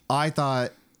taken. I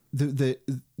thought the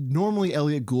normally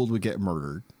Elliot Gould would get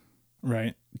murdered,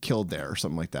 right, killed there or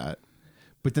something like that,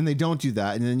 but then they don't do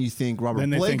that, and then you think Robert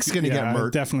Blake's going to get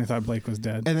murdered. I definitely thought Blake was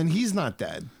dead, and then he's not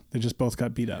dead. They just both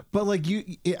got beat up. But like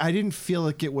I didn't feel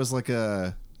like it was like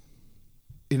in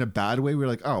a bad way. We were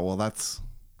like, oh well, that's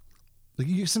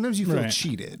Like sometimes you feel Right.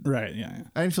 cheated. Right. Yeah.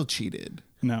 I didn't feel cheated.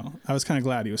 No, I was kind of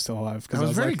glad he was still alive because I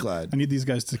was very like, glad. I need these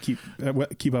guys to keep up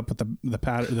with the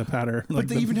patter. But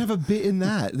they even have a bit in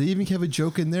that. They even have a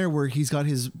joke in there where he's got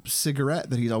his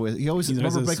cigarette that he always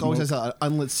Robert Blake always has an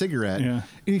unlit cigarette. Yeah.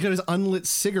 And he got his unlit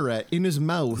cigarette in his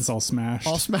mouth. It's all smashed.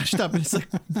 All smashed up. And it's like,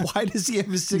 why does he have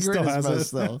his cigarette in his mouth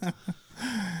still?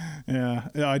 Yeah,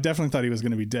 I definitely thought he was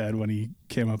going to be dead when he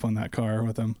came up on that car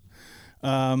with him.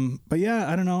 But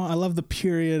yeah, I don't know. I love the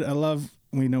period.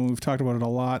 We've talked about it a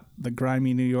lot. The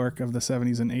grimy New York of the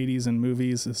 70s and 80s in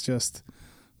movies is just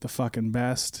the fucking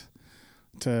best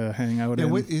to hang out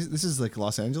in. This is like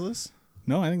Los Angeles?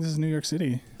 No, I think this is New York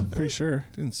City. Pretty sure.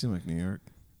 Didn't seem like New York.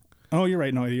 Oh, you're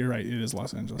right. No, you're right. It is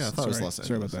Los Angeles. Yeah, I thought it was Los Angeles.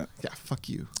 Sorry about that. Yeah, fuck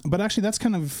you. But actually, that's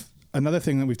kind of another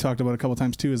thing that we've talked about a couple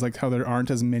times too, is like how there aren't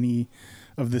as many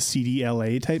of the seedy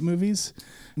LA type movies.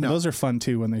 No. And those are fun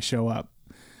too when they show up.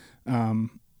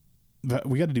 But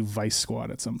we got to do Vice Squad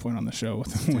at some point on the show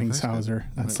with Wings Hauser.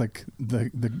 That's like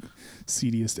the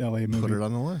seediest LA movie. Put it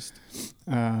on the list.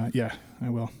 Yeah, I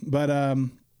will. But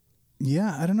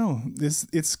yeah, I don't know.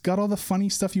 It's got all the funny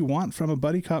stuff you want from a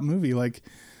buddy cop movie, like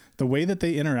the way that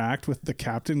they interact with the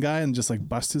captain guy and just like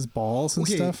bust his balls and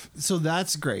stuff. So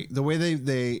that's great. The way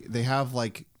they have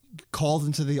like called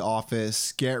into the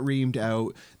office, get reamed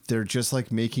out. They're just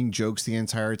like making jokes the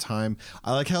entire time.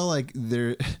 I like how like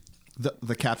they're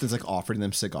the captain's like offering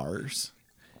them cigars.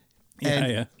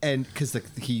 Yeah. And because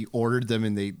he ordered them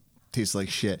and they taste like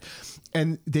shit,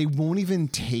 and they won't even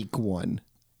take one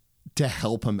to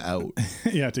help him out.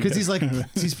 Yeah, because he's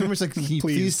pretty much like,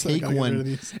 please take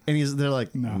one, and they're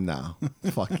like, no,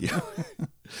 fuck you.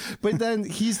 But then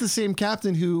he's the same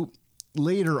captain who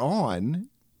later on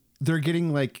they're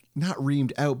getting like not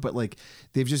reamed out, but like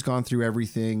they've just gone through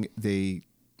everything. They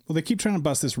keep trying to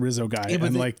bust this Rizzo guy,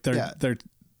 and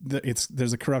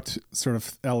there's a corrupt sort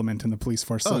of element in the police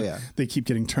force. So they keep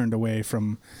getting turned away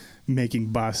from making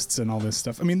busts and all this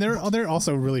stuff. I mean, they're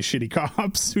also really shitty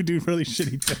cops who do really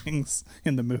shitty things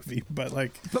in the movie, but by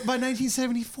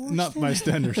 1974, not by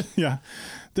standards. Yeah,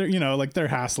 they're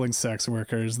hassling sex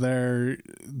workers. The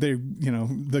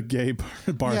gay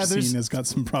bar scene has got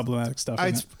some problematic stuff.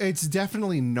 It's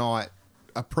definitely not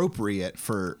appropriate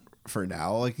for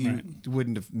now. Like you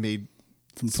wouldn't have made.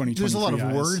 From 2020, there's a lot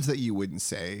of words that you wouldn't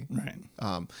say, right?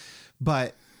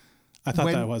 But I thought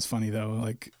that was funny though,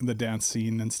 like the dance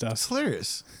scene and stuff. It's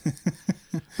hilarious,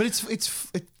 but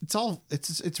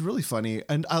it's really funny,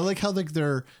 and I like how like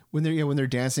when they're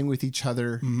dancing with each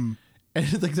other, and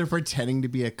like they're pretending to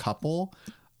be a couple.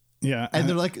 Yeah, and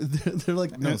they're like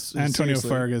no. Antonio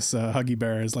Fargas, Huggy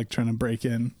Bear, is like trying to break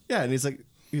in. Yeah, and he's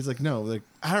like no, like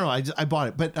I don't know, I bought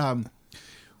it, but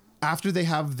after they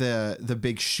have the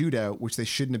big shootout, which they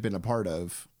shouldn't have been a part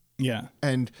of. Yeah.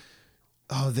 And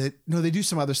they do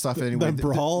some other stuff anyway. The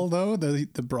brawl though, the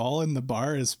brawl in the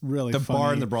bar is really funny. The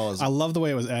bar and the brawl is. I love the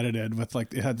way it was edited with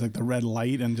like it had like the red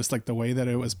light and just like the way that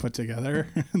it was put together.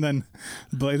 And then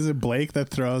is it Blake that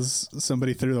throws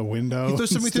somebody through the window? He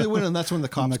throws somebody through the window, and that's when the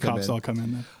cops all come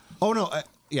in. Then. Oh no.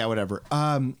 Yeah, whatever.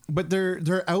 But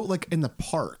they're out like in the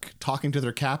park talking to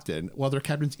their captain while their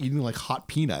captain's eating like hot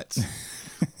peanuts.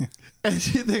 And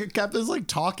the captain's like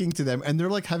talking to them, and they're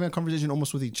like having a conversation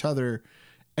almost with each other,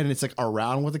 and it's like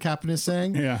around what the captain is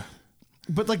saying. Yeah.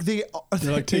 But like they're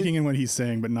like taking in what he's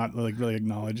saying, but not like really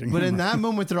acknowledging. But him. in that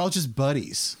moment, they're all just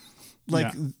buddies.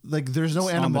 Like there's no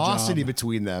animosity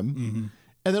between them. Mm-hmm.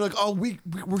 And they're like, oh,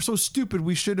 we're so stupid.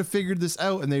 We should have figured this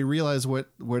out. And they realize where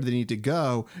they need to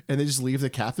go, and they just leave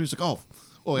the captain. It's like,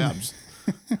 oh yeah.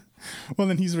 Well,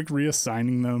 then he's like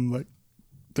reassigning them. Like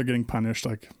they're getting punished.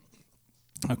 Like,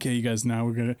 okay, you guys,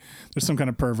 now there's some kind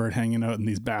of pervert hanging out in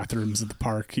these bathrooms at the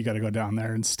park. You got to go down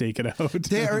there and stake it out.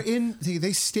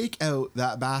 They stake out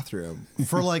that bathroom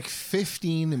for like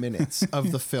 15 minutes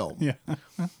of the film. Yeah.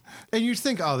 And you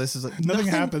think, oh, this is like nothing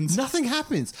happens. Nothing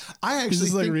happens. I actually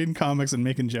just like reading comics and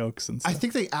making jokes and stuff. I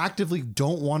think they actively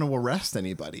don't want to arrest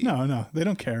anybody. No, they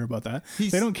don't care about that.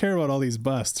 They don't care about all these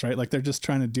busts, right? Like they're just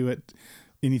trying to do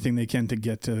anything they can to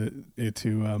get to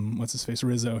what's his face,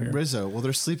 Rizzo here. Rizzo. Well,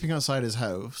 they're sleeping outside his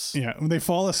house. Yeah, when they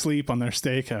fall asleep on their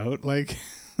stakeout, like.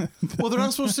 Well, they're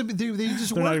not supposed to be. They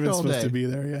just they're work not even all supposed day. to be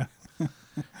there. Yeah.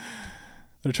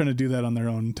 They're trying to do that on their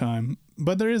own time,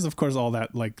 but there is, of course, all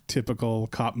that like typical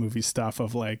cop movie stuff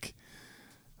of like,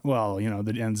 well,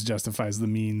 the ends justifies the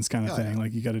means kind of thing. Yeah.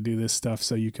 Like you got to do this stuff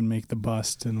so you can make the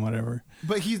bust and whatever.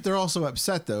 But they're also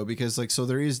upset though because like so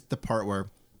there is the part where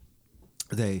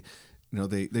they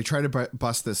try to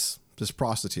bust this this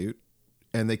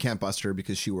and they can't bust her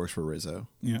because she works for Rizzo.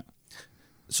 Yeah.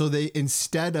 So they,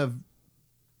 instead of,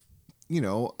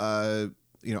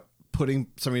 putting putting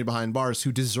somebody behind bars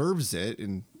who deserves it,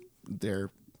 and they're,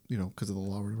 because of the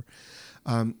law or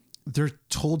whatever, they're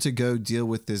told to go deal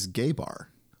with this gay bar.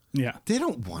 Yeah. They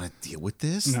don't want to deal with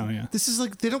this. No, yeah. This is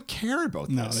like, they don't care about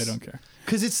this. No, they don't care.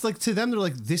 Because it's like, to them, they're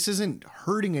like, this isn't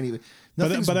hurting anybody.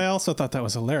 But I also thought that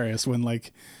was hilarious when,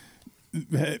 like,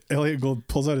 Elliot Gould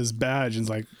pulls out his badge and is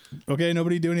like, okay,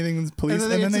 nobody do anything with the police.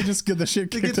 And then they just get the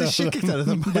shit kicked out of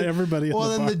them by everybody. Well,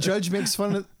 then the the judge makes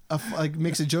fun of, like,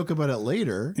 makes a joke about it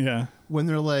later. Yeah. When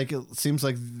they're like, it seems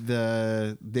like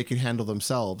they can handle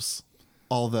themselves.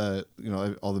 All the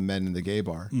men in the gay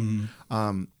bar.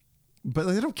 Mm-hmm. But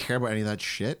like, they don't care about any of that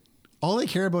shit. All they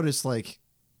care about is like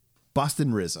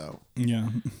busting Rizzo. Yeah.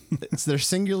 They're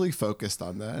singularly focused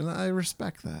on that. And I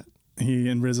respect that. He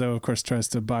and Rizzo, of course, tries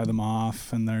to buy them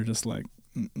off, and they're just like,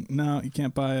 no, you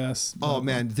can't buy us. Oh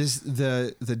man,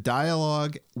 the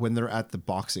dialogue when they're at the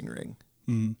boxing ring,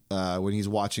 when he's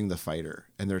watching the fighter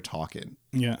and they're talking.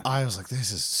 Yeah. I was like,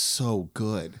 this is so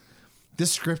good.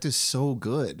 This script is so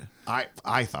good.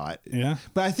 I thought. Yeah.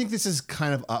 But I think this is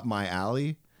kind of up my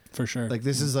alley. For sure. Like,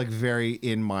 this is like very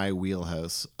in my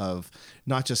wheelhouse of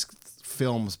not just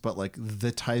films, but like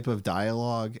the type of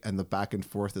dialogue and the back and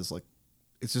forth is like,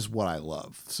 it's just what I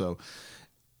love. So,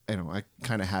 I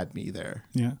kind of had me there.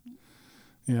 Yeah.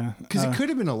 Yeah. Because it could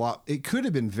have been it could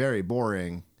have been very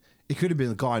boring. It could have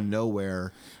been gone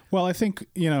nowhere. Well, I think,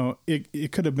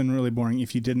 it could have been really boring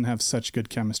if you didn't have such good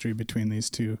chemistry between these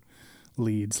two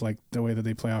leads, like the way that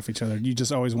they play off each other. You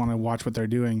just always want to watch what they're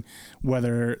doing,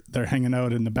 whether they're hanging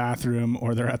out in the bathroom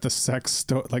or they're at the sex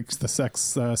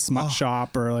smut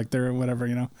shop, or like they're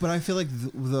whatever, But I feel like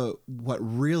what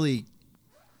really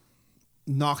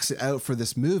knocks it out for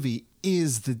this movie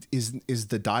is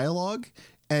the dialogue,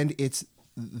 and it's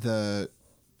the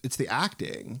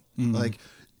acting. Mm-hmm. Like,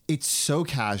 it's so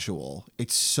casual,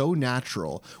 it's so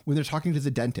natural when they're talking to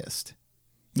the dentist.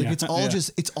 Like, it's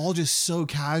all just so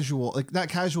casual. Like, not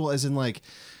casual as in like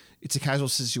it's a casual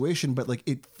situation, but like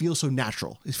it feels so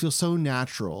natural. It feels so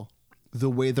natural the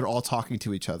way they're all talking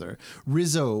to each other.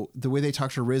 Rizzo, the way they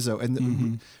talk to Rizzo,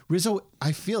 and Rizzo,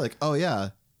 I feel like, oh yeah,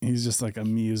 he's just like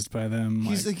amused by them.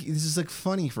 He's like this is like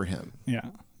funny for him. Yeah,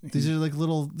 these are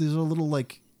little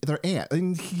like they're ants. I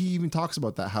mean, he even talks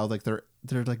about that, how like they're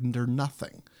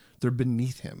nothing. They're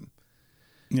beneath him.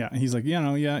 Yeah, he's like, you're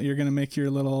going to make your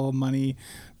little money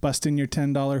busting your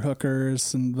 $10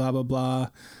 hookers and blah, blah, blah,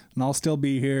 and I'll still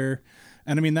be here.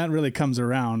 And I mean, that really comes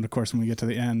around, of course, when we get to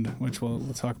the end, which we'll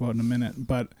talk about in a minute.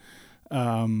 But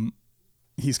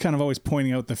he's kind of always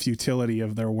pointing out the futility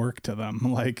of their work to them.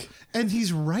 Like, and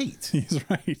he's right. He's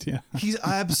right, yeah. He's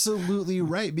absolutely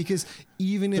right, because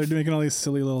even if they're making all these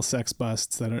silly little sex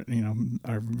busts that are,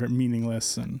 are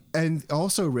meaningless. And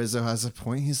also Rizzo has a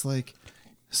point. He's like,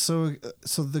 So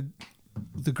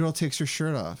the girl takes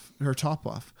her top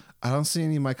off. I don't see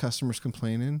any of my customers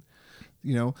complaining.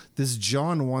 This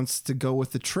John wants to go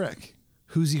with the trick.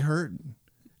 Who's he hurting?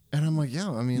 And I'm like, yeah,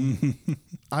 I mean,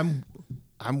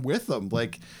 I'm with them.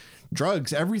 Like,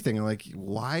 drugs, everything. Like,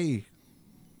 why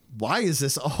is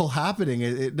this all happening?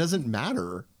 It doesn't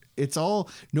matter. It's all,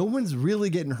 no one's really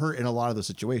getting hurt in a lot of those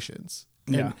situations.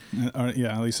 Yeah.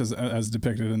 At least as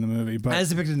depicted in the movie. But as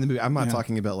depicted in the movie, I'm not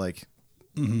talking about like,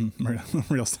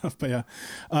 real stuff, but yeah,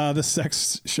 the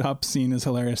sex shop scene is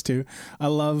hilarious too. I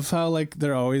love how like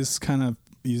they're always kind of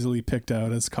easily picked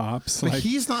out as cops. But like,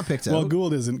 he's not picked out. Well,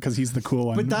 Gould isn't, because he's the cool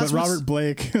one. But Robert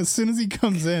Blake, as soon as he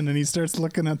comes in and he starts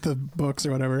looking at the books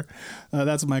or whatever,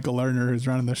 that's Michael Lerner who's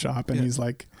running the shop, and he's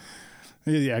like,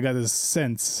 yeah, I got this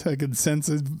sense. I can sense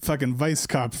a fucking vice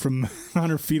cop from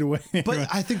 100 feet away.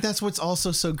 But I think that's what's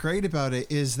also so great about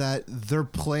it, is that they're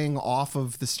playing off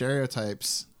of the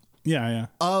stereotypes. Yeah.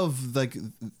 Of like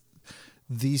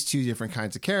these two different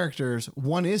kinds of characters.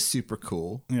 One is super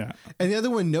cool. Yeah. And the other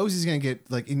one knows he's going to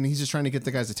get like, and he's just trying to get the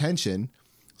guy's attention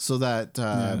so that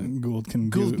Gould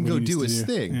can go do his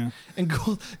thing. Yeah. And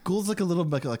Gould's like a little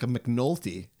like a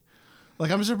McNulty. Like,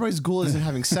 I'm surprised Gould isn't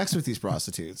having sex with these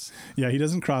prostitutes. Yeah, he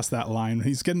doesn't cross that line.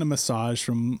 He's getting a massage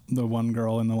from the one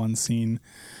girl in the one scene.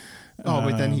 Oh,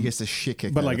 but then he gets the shit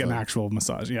kicked out of him. But like an actual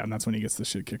massage. Yeah, and that's when he gets the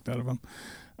shit kicked out of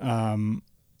him.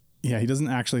 Yeah, he doesn't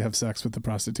actually have sex with the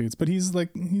prostitutes, but he's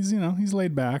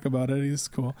laid back about it. He's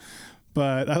cool.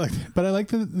 But I like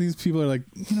that these people are like,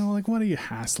 like, what are you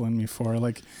hassling me for?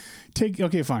 Like, take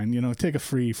a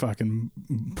free fucking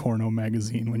porno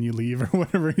magazine when you leave or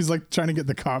whatever. He's like trying to get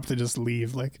the cop to just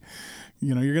leave. Like,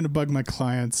 you're going to bug my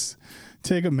clients.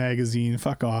 Take a magazine,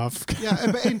 fuck off.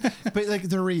 Yeah. But like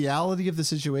the reality of the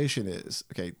situation is,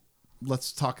 okay,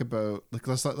 let's talk about like,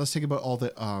 let's think about all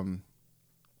the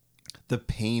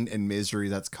pain and misery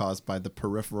that's caused by the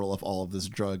peripheral of all of this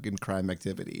drug and crime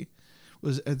activity.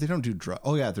 they don't do drugs.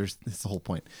 Oh yeah, that's the whole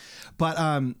point.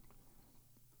 But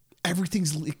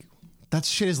everything's that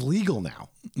shit is legal now.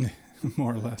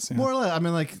 More or less. Yeah. More or less. I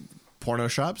mean, like porno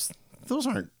shops, those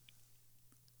aren't.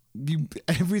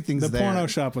 Everything's the there. porno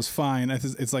shop was fine.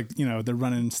 It's like, you know, they're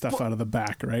running stuff out of the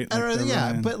back, right? Like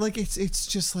running... but like it's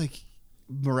just like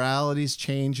morality's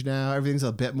changed now. Everything's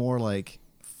a bit more like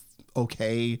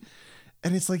okay.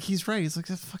 And it's like, he's right. He's like,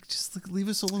 fuck, just like leave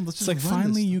us alone. Let's just it's like, run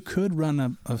finally this. you could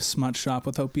run a smut shop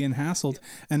without being hassled,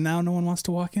 and now no one wants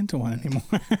to walk into one anymore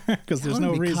because there's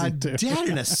no reason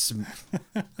to.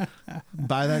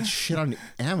 Buy that shit on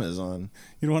Amazon.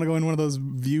 You don't want to go in one of those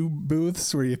view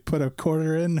booths where you put a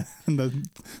quarter in and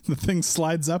the thing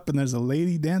slides up and there's a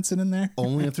lady dancing in there?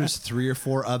 Only if there's 3 or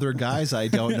 4 other guys I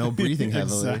don't know breathing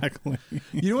heavily. Exactly.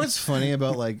 You know what's funny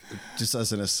about, like, just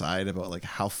as an aside, about like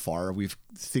how far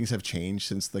things have changed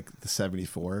since like the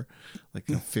 74, like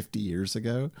 50 years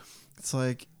ago. It's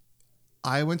like,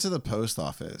 I went to the post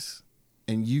office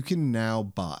and you can now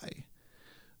buy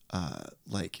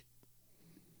like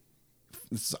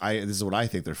this is what I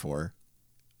think they're for,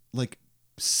 like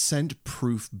scent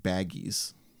proof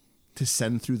baggies to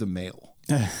send through the mail.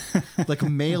 Like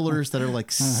mailers that are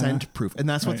like scent proof, and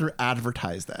that's what they're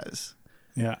advertised as.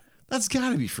 Yeah, that's got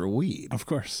to be for weed. Of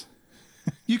course.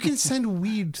 You can send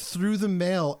weed through the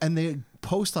mail, and the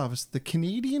post office, the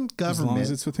Canadian government, as long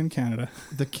as it's within Canada,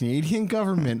 the Canadian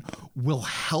government will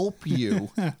help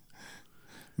you.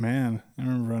 Man, I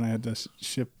remember when I had to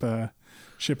ship a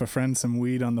friend some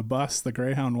weed on the bus, the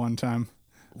Greyhound, one time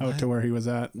out to where he was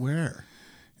at. Where?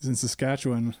 He's in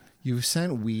Saskatchewan. You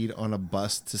sent weed on a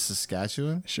bus to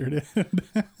Saskatchewan? Sure did.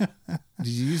 Did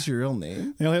you use your real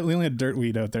name? We only had dirt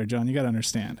weed out there, John. You got to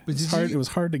understand. But it was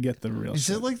hard to get the real Is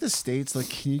shit. it like the States? Like,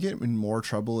 can you get in more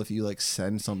trouble if you like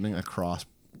send something across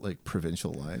like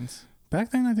provincial lines?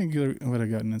 Back then, I think you would have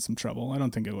gotten in some trouble. I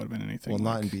don't think it would have been anything. Well,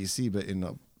 not in BC, but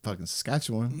in fucking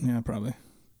Saskatchewan. Yeah, probably.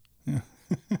 Yeah.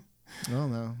 Oh,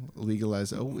 no.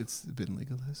 Legalized. Oh, it's been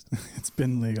legalized. It's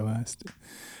been legalized.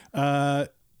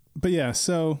 But yeah,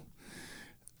 so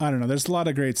I don't know. There's a lot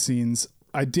of great scenes.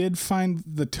 I did find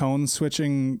the tone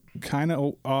switching kind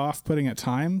of off-putting at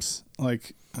times.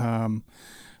 Like,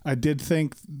 I did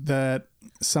think that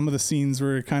some of the scenes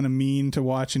were kind of mean to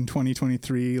watch in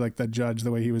 2023, like the judge,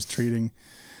 the way he was treating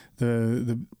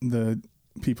the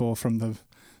people from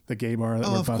the gay bar that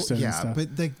were busted and stuff.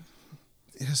 But the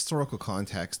historical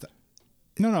context.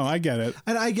 No, I get it.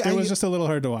 And it was just a little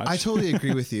hard to watch. I totally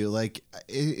agree with you. Like,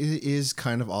 it is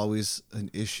kind of always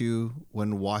an issue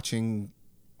when watching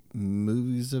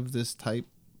movies of this type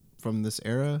from this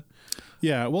era.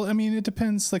 Yeah, well, I mean, it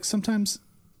depends. Like, sometimes,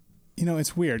 you know,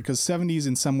 it's weird because 70s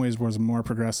in some ways was more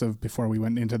progressive before we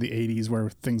went into the 80s where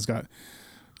things got,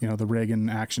 you know, the Reagan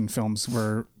action films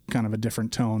were kind of a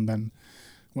different tone than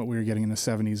what we were getting in the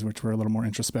 70s, which were a little more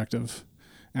introspective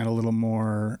and a little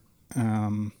more,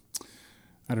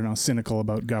 I don't know, cynical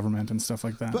about government and stuff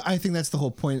like that. But I think that's the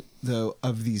whole point, though,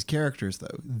 of these characters,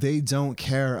 though. They don't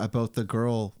care about the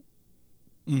girl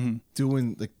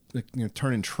doing, like, you know,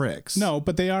 turning tricks. No,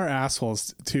 but they are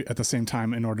assholes at the same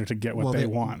time in order to get what they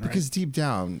want, right? Because deep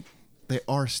down, they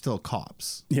are still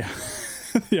cops. Yeah,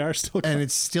 they are still cops. And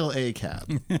it's still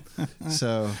ACAB.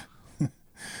 So...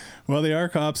 Well, they are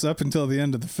cops up until the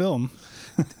end of the film.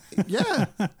 Yeah.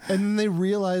 And then they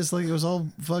realized like it was all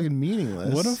fucking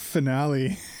meaningless. What a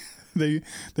finale. They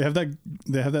have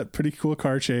that pretty cool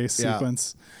car chase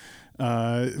sequence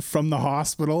from the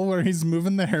hospital where he's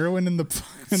moving the heroin in the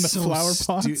flower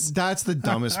pots. That's the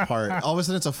dumbest part. All of a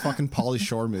sudden it's a fucking Pauly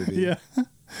Shore movie. Yeah.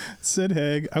 Sid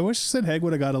Haig. I wish Sid Haig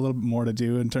would have got a little bit more to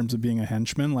do in terms of being a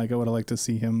henchman. Like I would have liked to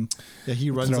see him. Yeah,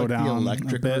 he runs like the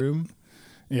electric room.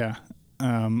 Yeah.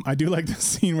 I do like the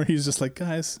scene where he's just like,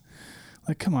 guys,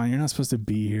 like, come on, you're not supposed to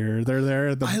be here. They're there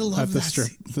at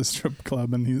the strip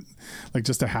club, and he's like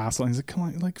just a hassle. And he's like, come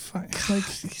on, like,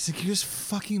 he's like, you're just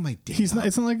fucking my dick. He's not.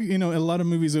 It's not like, you know, a lot of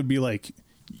movies would be like,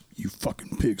 you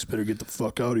fucking pigs better get the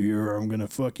fuck out of here, or I'm gonna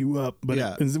fuck you up. But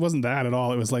it wasn't that at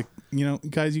all. It was like, you know,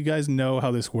 guys, you guys know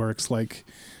how this works. Like,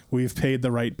 we've paid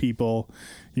the right people.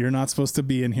 You're not supposed to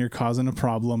be in here causing a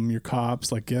problem. You're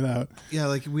cops. Like, get out. Yeah,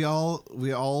 like we all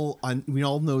know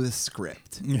the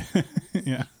script.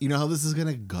 Yeah. You know how this is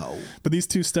gonna go. But these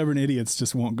two stubborn idiots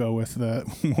just won't go with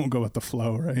the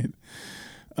flow, right?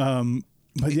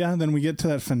 But yeah, then we get to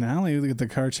that finale. We get the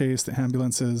car chase, the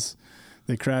ambulances,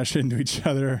 they crash into each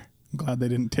other. I'm glad they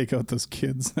didn't take out those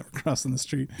kids that were crossing the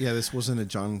street. Yeah, this wasn't a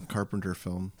John Carpenter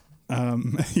film.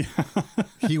 Yeah.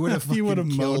 He would have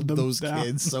killed those down.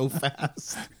 kids so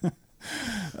fast.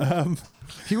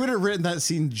 He would have written that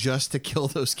scene just to kill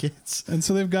those kids. And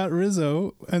so they've got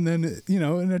Rizzo, and then, you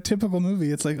know, in a typical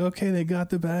movie, it's like, okay, they got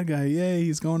the bad guy. Yay,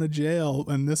 he's going to jail.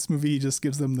 And this movie just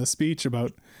gives them the speech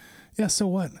about, yeah, so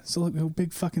what? So look, no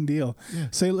big fucking deal. Yeah.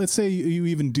 So let's say you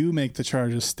even do make the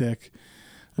charges stick.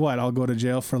 What? I'll go to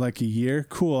jail for like a year?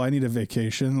 Cool, I need a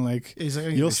vacation. Like,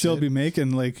 you'll still be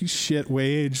making like shit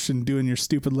wage and doing your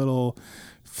stupid little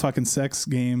fucking sex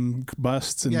game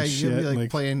busts and shit. Yeah, you'll be like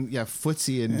playing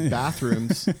footsie in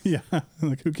bathrooms. Yeah,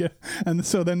 like who cares? And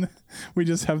so then we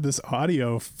just have this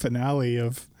audio finale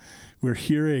of we're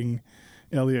hearing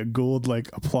Elliot Gould like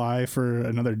apply for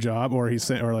another job, or he's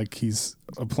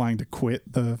applying to quit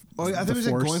the. Oh, I think it was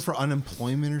like going for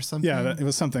unemployment or something. Yeah, it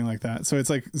was something like that. So it's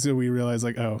like, so we realize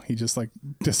like, oh, he just like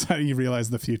decided, he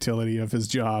realized the futility of his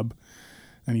job,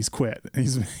 and he's quit.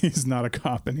 He's not a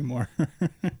cop anymore.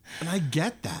 And I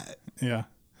get that. Yeah.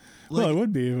 Well, it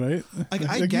would be, right? I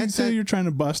get that. Say you're trying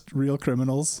to bust real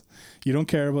criminals. You don't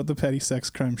care about the petty sex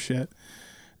crime shit,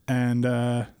 and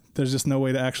there's just no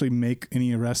way to actually make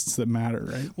any arrests that matter,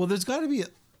 right? Well, there's got to be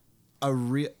a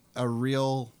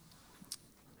real,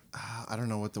 I don't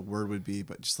know what the word would be,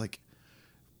 but just like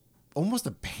almost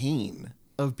a pain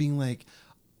of being like,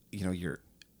 you know,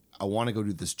 I want to go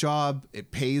do this job.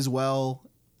 It pays well.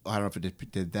 I don't know if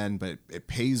it did then, but it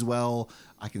pays well.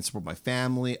 I can support my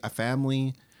family,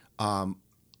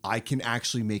 I can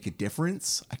actually make a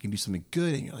difference. I can do something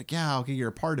good. And you're like, yeah, okay, you're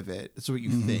a part of it. That's what you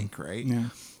think, right? Yeah.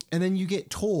 And then you get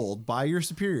told by your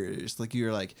superiors, like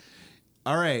you're like,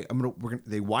 all right,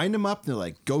 they wind them up and they're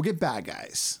like, go get bad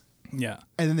guys. Yeah.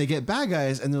 And then they get bad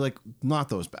guys and they're like, not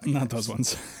those bad guys. Not those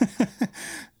ones.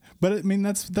 But I mean,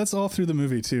 that's all through the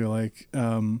movie too. Like,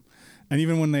 and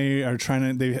even when they are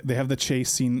trying to, they have the chase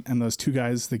scene, and those two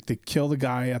guys, they kill the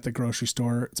guy at the grocery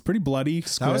store. It's pretty bloody.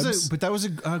 Squibs. That was a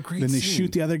great Then they scene.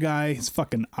 shoot the other guy, his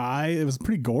fucking eye. It was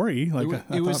pretty gory. Like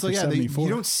it was like, you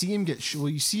don't see him get,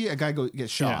 you see a guy get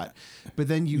shot, but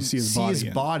then you see his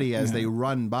body as they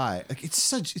run by. Like it's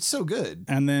so good.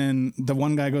 And then the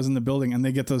one guy goes in the building, and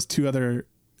they get those two other,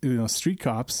 street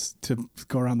cops to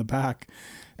go around the back,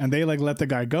 and they like let the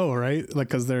guy go, right? Like,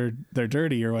 cause they're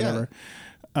dirty or whatever. Yeah.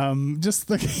 Just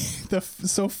like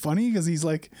so funny because he's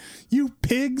like, you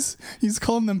pigs. He's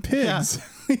calling them pigs.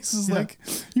 Yeah. He's just like,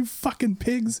 you fucking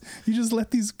pigs. You just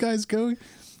let these guys go.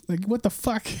 Like, what the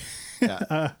fuck?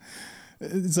 Yeah.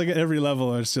 It's like at every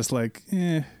level, it's just like,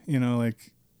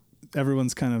 like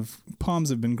everyone's kind of palms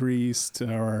have been greased,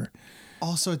 or.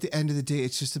 Also, at the end of the day,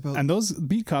 it's just about... And those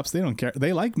beat cops, they don't care.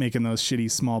 They like making those shitty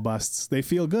small busts. They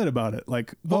feel good about it.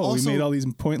 Like, we made all these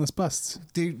pointless busts.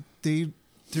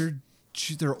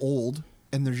 They're old,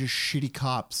 and they're just shitty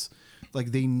cops.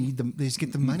 Like, they need them. They just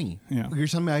get the money. Yeah. You're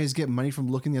telling me I just get money from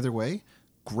looking the other way?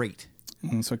 Great.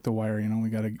 And it's like The Wire, we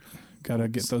gotta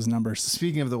get those numbers.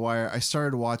 Speaking of The Wire, I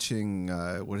started watching,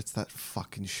 what's that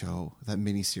fucking show? That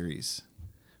miniseries.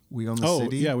 We Own the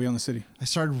City? Yeah, We Own the City. I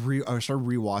started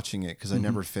rewatching it because I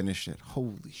never finished it.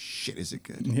 Holy shit, is it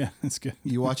good? Yeah, it's good.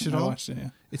 You watched it all? I watched it, yeah.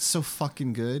 It's so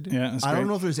fucking good. Yeah, I don't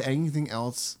know if there's anything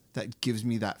else that gives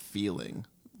me that feeling,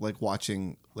 like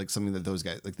watching like something that those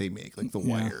guys, like they make, like The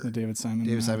Wire. The David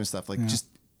Simon stuff. Like just,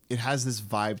 it has this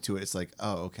vibe to it. It's like,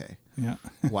 oh, okay. Yeah.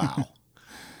 Wow.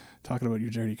 Talking about your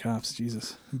dirty cops,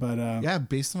 Jesus. But yeah,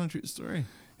 based on a true story.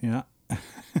 Yeah.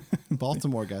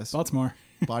 Baltimore, guys. Baltimore.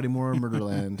 Bodymore,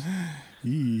 Murderland.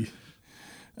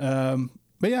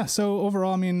 But yeah, so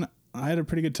overall, I mean, I had a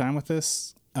pretty good time with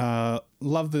this.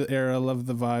 Love the era, love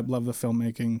the vibe, love the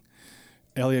filmmaking.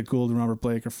 Elliot Gould and Robert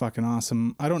Blake are fucking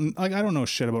awesome. I don't know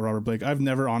shit about Robert Blake. I've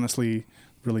never honestly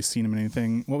really seen him in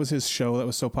anything. What was his show that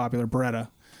was so popular? Beretta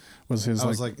was his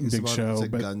big show. It's a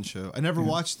gun show. I never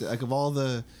watched it. Like of all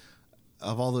those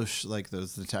like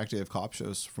those detective cop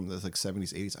shows from the like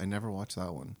 70s, 80s, I never watched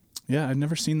that one. Yeah, I'd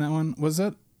never seen that one. Was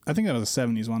that? I think that was a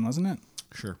 70s one, wasn't it?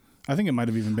 Sure. I think it might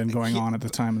have even been going on at the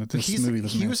time that this movie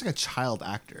was made. He was like a child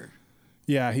actor.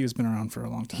 Yeah, he's been around for a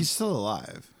long time. He's still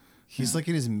alive. He's like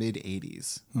in his mid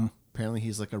 80s. Huh. Apparently,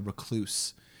 he's like a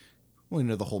recluse. Well,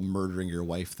 the whole murdering your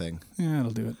wife thing. Yeah,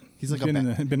 it'll do it. He's like been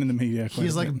in the media.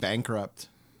 He's like bankrupt.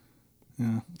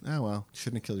 Yeah. Oh well,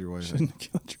 shouldn't have killed your wife. Shouldn't have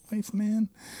killed your wife, man.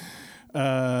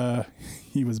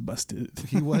 He was busted.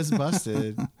 He was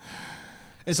busted.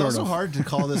 It's sort also hard to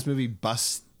call this movie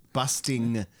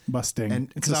busting.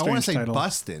 Busting. Because I want to say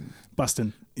bustin'.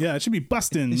 Bustin'. Yeah, it should be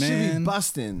bustin', man. It should be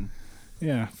bustin'.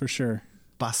 Yeah, for sure.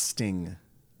 Busting.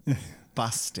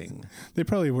 Busting. They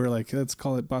probably were like, let's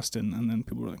call it bustin'. And then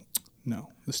people were like, no.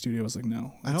 The studio was like,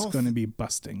 no, it's going to be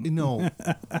busting. No.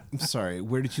 I'm sorry.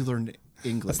 Where did you learn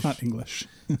English? That's not English.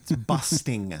 It's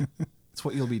busting. It's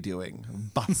what you'll be doing.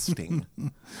 Busting.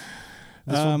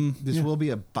 This will be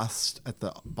a bust at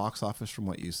the box office from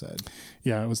what you said.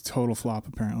 Yeah, it was total flop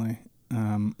apparently.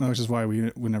 Which is why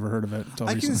we never heard of it until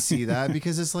I recently. can see that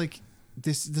because it's like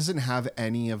this doesn't have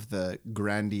any of the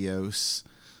grandiose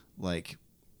like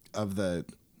of the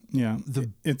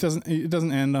it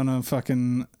doesn't end on a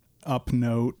fucking up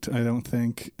note, I don't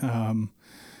think.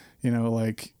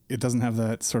 Like it doesn't have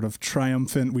that sort of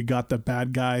triumphant we got the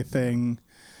bad guy thing.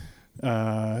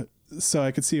 So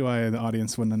I could see why the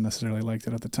audience wouldn't have necessarily liked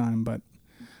it at the time, but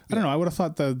I don't know. I would have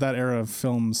thought that era of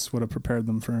films would have prepared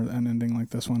them for an ending like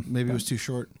this one. Maybe it was too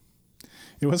short.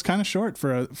 It was kind of short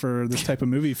for this type of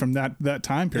movie from that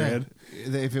time period.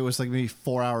 Yeah. If it was like maybe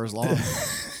 4 hours long,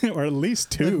 or at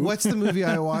least 2. Like, what's the movie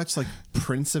I watched? Like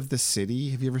Prince of the City.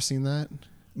 Have you ever seen that?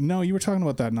 No, you were talking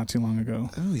about that not too long ago.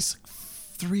 Oh, it's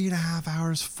like 3.5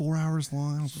 hours, 4 hours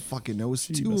long. I don't fucking know. It's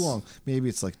too long. Maybe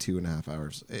it's like 2.5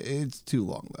 hours. It's too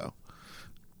long though.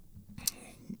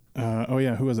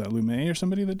 Who was that? Lumet or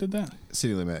somebody that did that?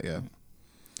 Sidney Lumet, yeah.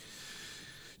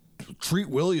 Treat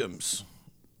Williams.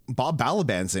 Bob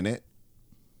Balaban's in it.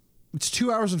 It's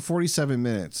 2 hours and 47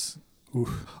 minutes.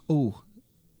 Oh,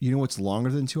 you know what's longer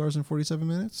than 2 hours and 47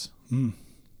 minutes?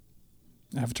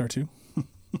 Avatar 2.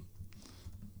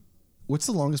 What's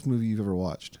the longest movie you've ever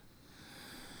watched?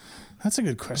 That's a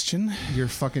good question. Your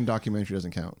fucking documentary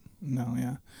doesn't count. No,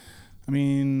 yeah. I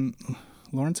mean,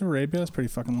 Lawrence of Arabia is pretty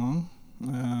fucking long.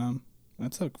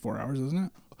 That's like 4 hours, isn't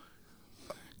it?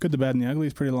 Good, the Bad, and the Ugly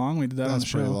is pretty long. We did that on the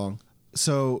show. That's pretty long.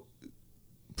 So,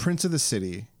 Prince of the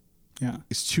City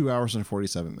is 2 hours and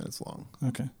 47 minutes long.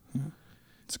 Okay. Yeah.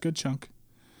 It's a good chunk.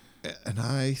 And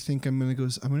I think I'm gonna go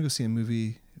see a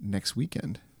movie next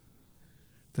weekend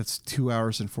that's 2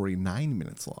 hours and 49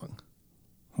 minutes long.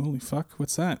 Holy fuck,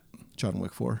 what's that? John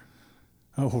Wick 4.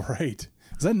 Oh, right.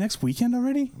 Is that next weekend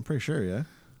already? I'm pretty sure, yeah.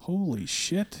 Holy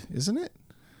shit. Isn't it?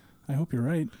 I hope you're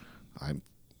right.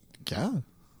 Yeah.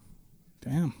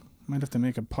 Damn. Might have to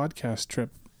make a podcast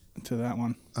trip to that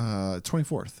one.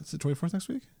 24th. Is it 24th next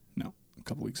week? No, a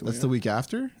couple weeks away. That's the week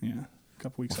after? Yeah, a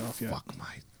couple weeks off, yeah. Fuck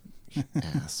my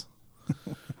ass.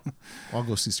 I'll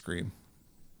go see Scream.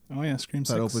 Oh, yeah, Scream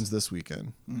 6. That opens this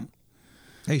weekend. Mm.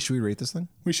 Hey, should we rate this thing?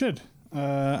 We should.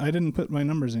 I didn't put my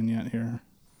numbers in yet here.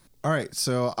 All right,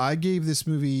 so I gave this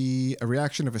movie a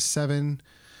reaction of a 7.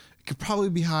 It could probably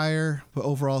be higher, but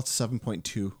overall it's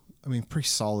 7.2. I mean, pretty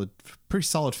solid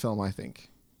film, I think.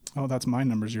 Oh, that's my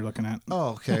numbers you're looking at. Oh,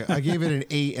 okay. I gave it an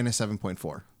 8 and a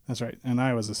 7.4. That's right. And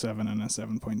I was a 7 and a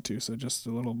 7.2, so just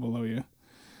a little below you.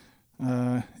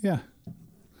 Yeah.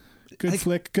 Good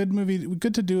flick, good movie.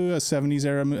 Good to do a 70s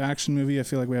era action movie. I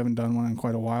feel like we haven't done one in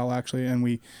quite a while, actually,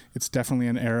 and it's definitely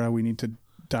an era we need to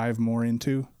dive more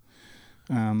into.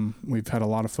 We've had a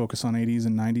lot of focus on 80s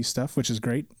and 90s stuff, which is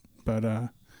great, but I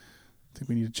think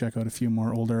we need to check out a few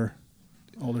more older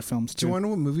films too. Do you want to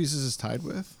know what movies this is tied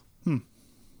with? Do you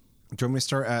want me to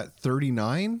start at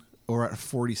 39 or at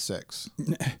 46?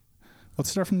 Let's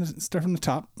start from the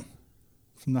top,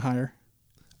 from the higher.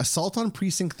 Assault on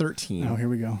Precinct 13. Oh, here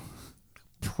we go.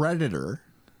 Predator,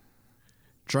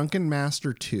 Drunken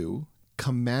Master 2,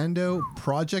 Commando,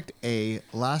 Project A,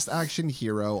 Last Action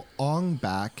Hero, Ong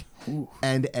Bak,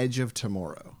 and Edge of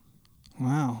Tomorrow.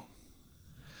 Wow.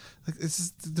 Like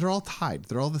they're all tied.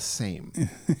 They're all the same.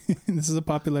 This is a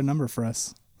popular number for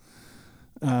us.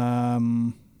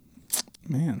 Man,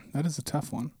 that is a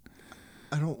tough one.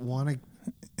 I don't want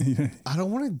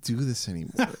to do this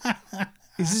anymore.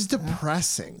 This is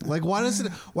depressing. Like, why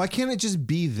can't it just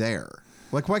be there?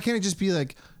 Like, why can't it just be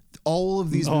like all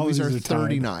of these movies are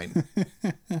 39?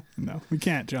 No, we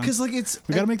can't, John. Because like we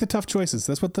got to make the tough choices.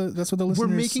 That's what the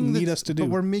listeners need us to do. But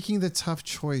we're making the tough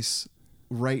choice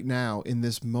right now in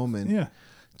this moment. Yeah.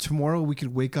 Tomorrow we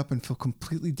could wake up and feel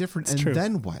completely different. It's and true.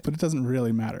 Then what? But it doesn't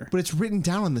really matter. But it's written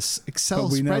down on this Excel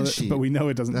spreadsheet. But we know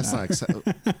it doesn't That's matter. not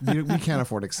Excel. We can't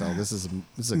afford Excel. This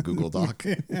is a Google Doc.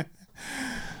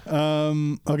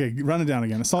 Okay, run it down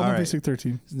again. Assault on Precinct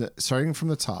 13. Starting from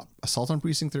the top. Assault on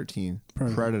Precinct 13.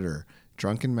 Predator.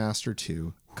 Drunken Master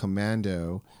 2.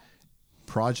 Commando.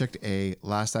 Project A.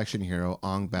 Last Action Hero.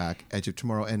 Ong Bak. Edge of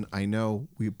Tomorrow. And I know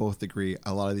we both agree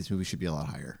a lot of these movies should be a lot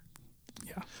higher.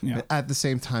 Yeah. But at the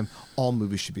same time, all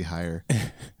movies should be higher.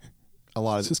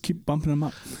 Let's just keep bumping them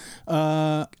up.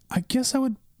 I guess I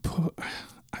would put...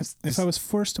 If I was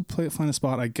forced to find a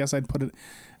spot, I guess I'd put it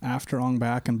after Ong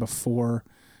Bak and before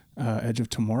Edge of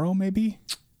Tomorrow, maybe.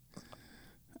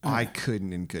 I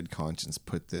couldn't in good conscience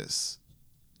put this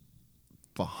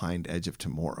behind Edge of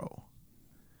Tomorrow.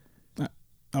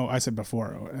 I said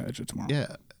before Edge of Tomorrow.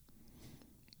 Yeah.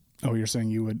 Oh, you're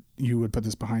saying you would put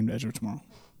this behind Edge of Tomorrow?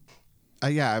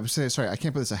 Yeah, I was saying, sorry, I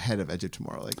can't put this ahead of Edge of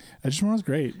Tomorrow. Like, Edge of Tomorrow's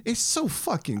great. it's so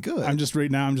fucking good. I'm just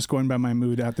going by my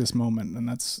mood at this moment, and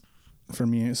that's for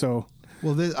me. So,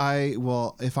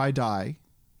 if I die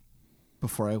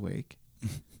before I wake,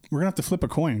 we're gonna have to flip a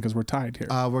coin because we're tied here.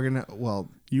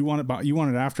 You want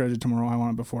it after Edge of Tomorrow. I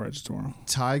want it before Edge of Tomorrow.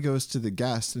 tie goes to the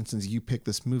guest, and since you picked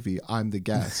this movie, I'm the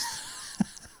guest.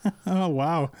 Oh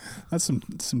wow, that's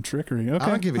some trickery. Okay, I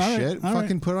don't give a all shit. right, all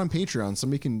Fucking put it on Patreon.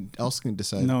 Somebody else can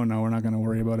decide. No, we're not gonna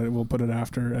worry about it. We'll put it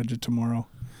after Edge of Tomorrow,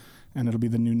 and it'll be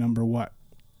the new number what?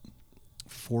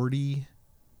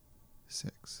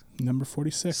 46. Number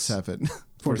 46.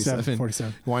 47.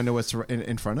 47. You want to know what's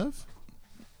in front of?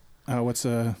 What's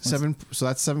 7? So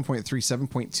that's 7.3.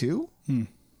 7.2.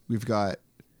 We've got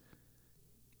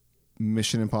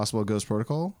Mission Impossible: Ghost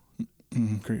Protocol.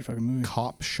 Great fucking movie.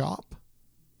 Cop Shop,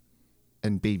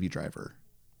 and Baby Driver.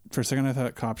 For a second, I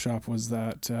thought Cop Shop was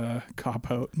that Cop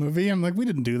Out movie. I'm like, we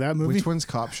didn't do that movie. Which one's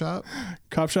Cop Shop?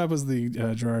 Cop Shop was the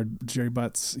Jerry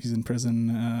Butts. He's in prison.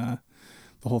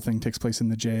 The whole thing takes place in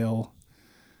the jail.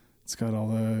 It's got all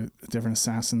the different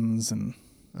assassins and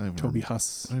Toby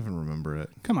Huss. I don't even remember it.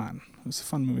 Come on. It was a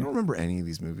fun movie. I don't remember any of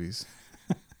these movies.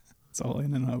 It's all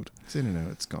in and out. It's in and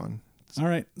out. It's gone. All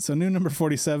right. So new number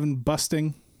 47,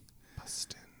 Busting.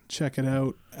 Check it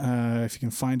out. If you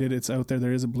can find it, it's out there.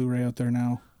 There is a Blu-ray out there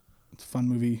now. It's a fun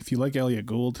movie. If you like Elliot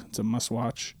Gould, it's a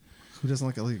must-watch. Who doesn't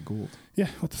like Elliot Gould? Yeah,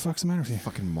 what the fuck's the matter with you?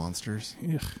 Fucking monsters.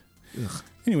 Ugh.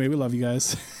 Anyway, we love you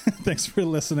guys. Thanks for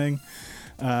listening.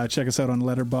 Check us out on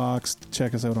Letterboxd.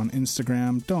 Check us out on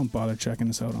Instagram. Don't bother checking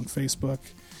us out on Facebook.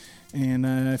 And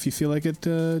if you feel like it,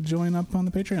 join up on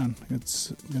the Patreon.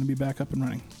 It's going to be back up and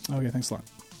running. Okay, thanks a lot.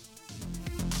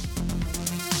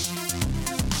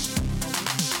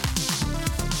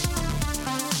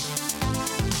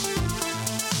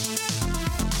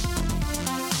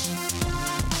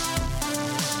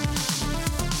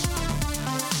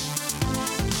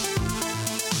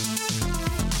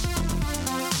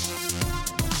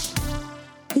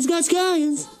 He's got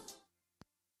scallions.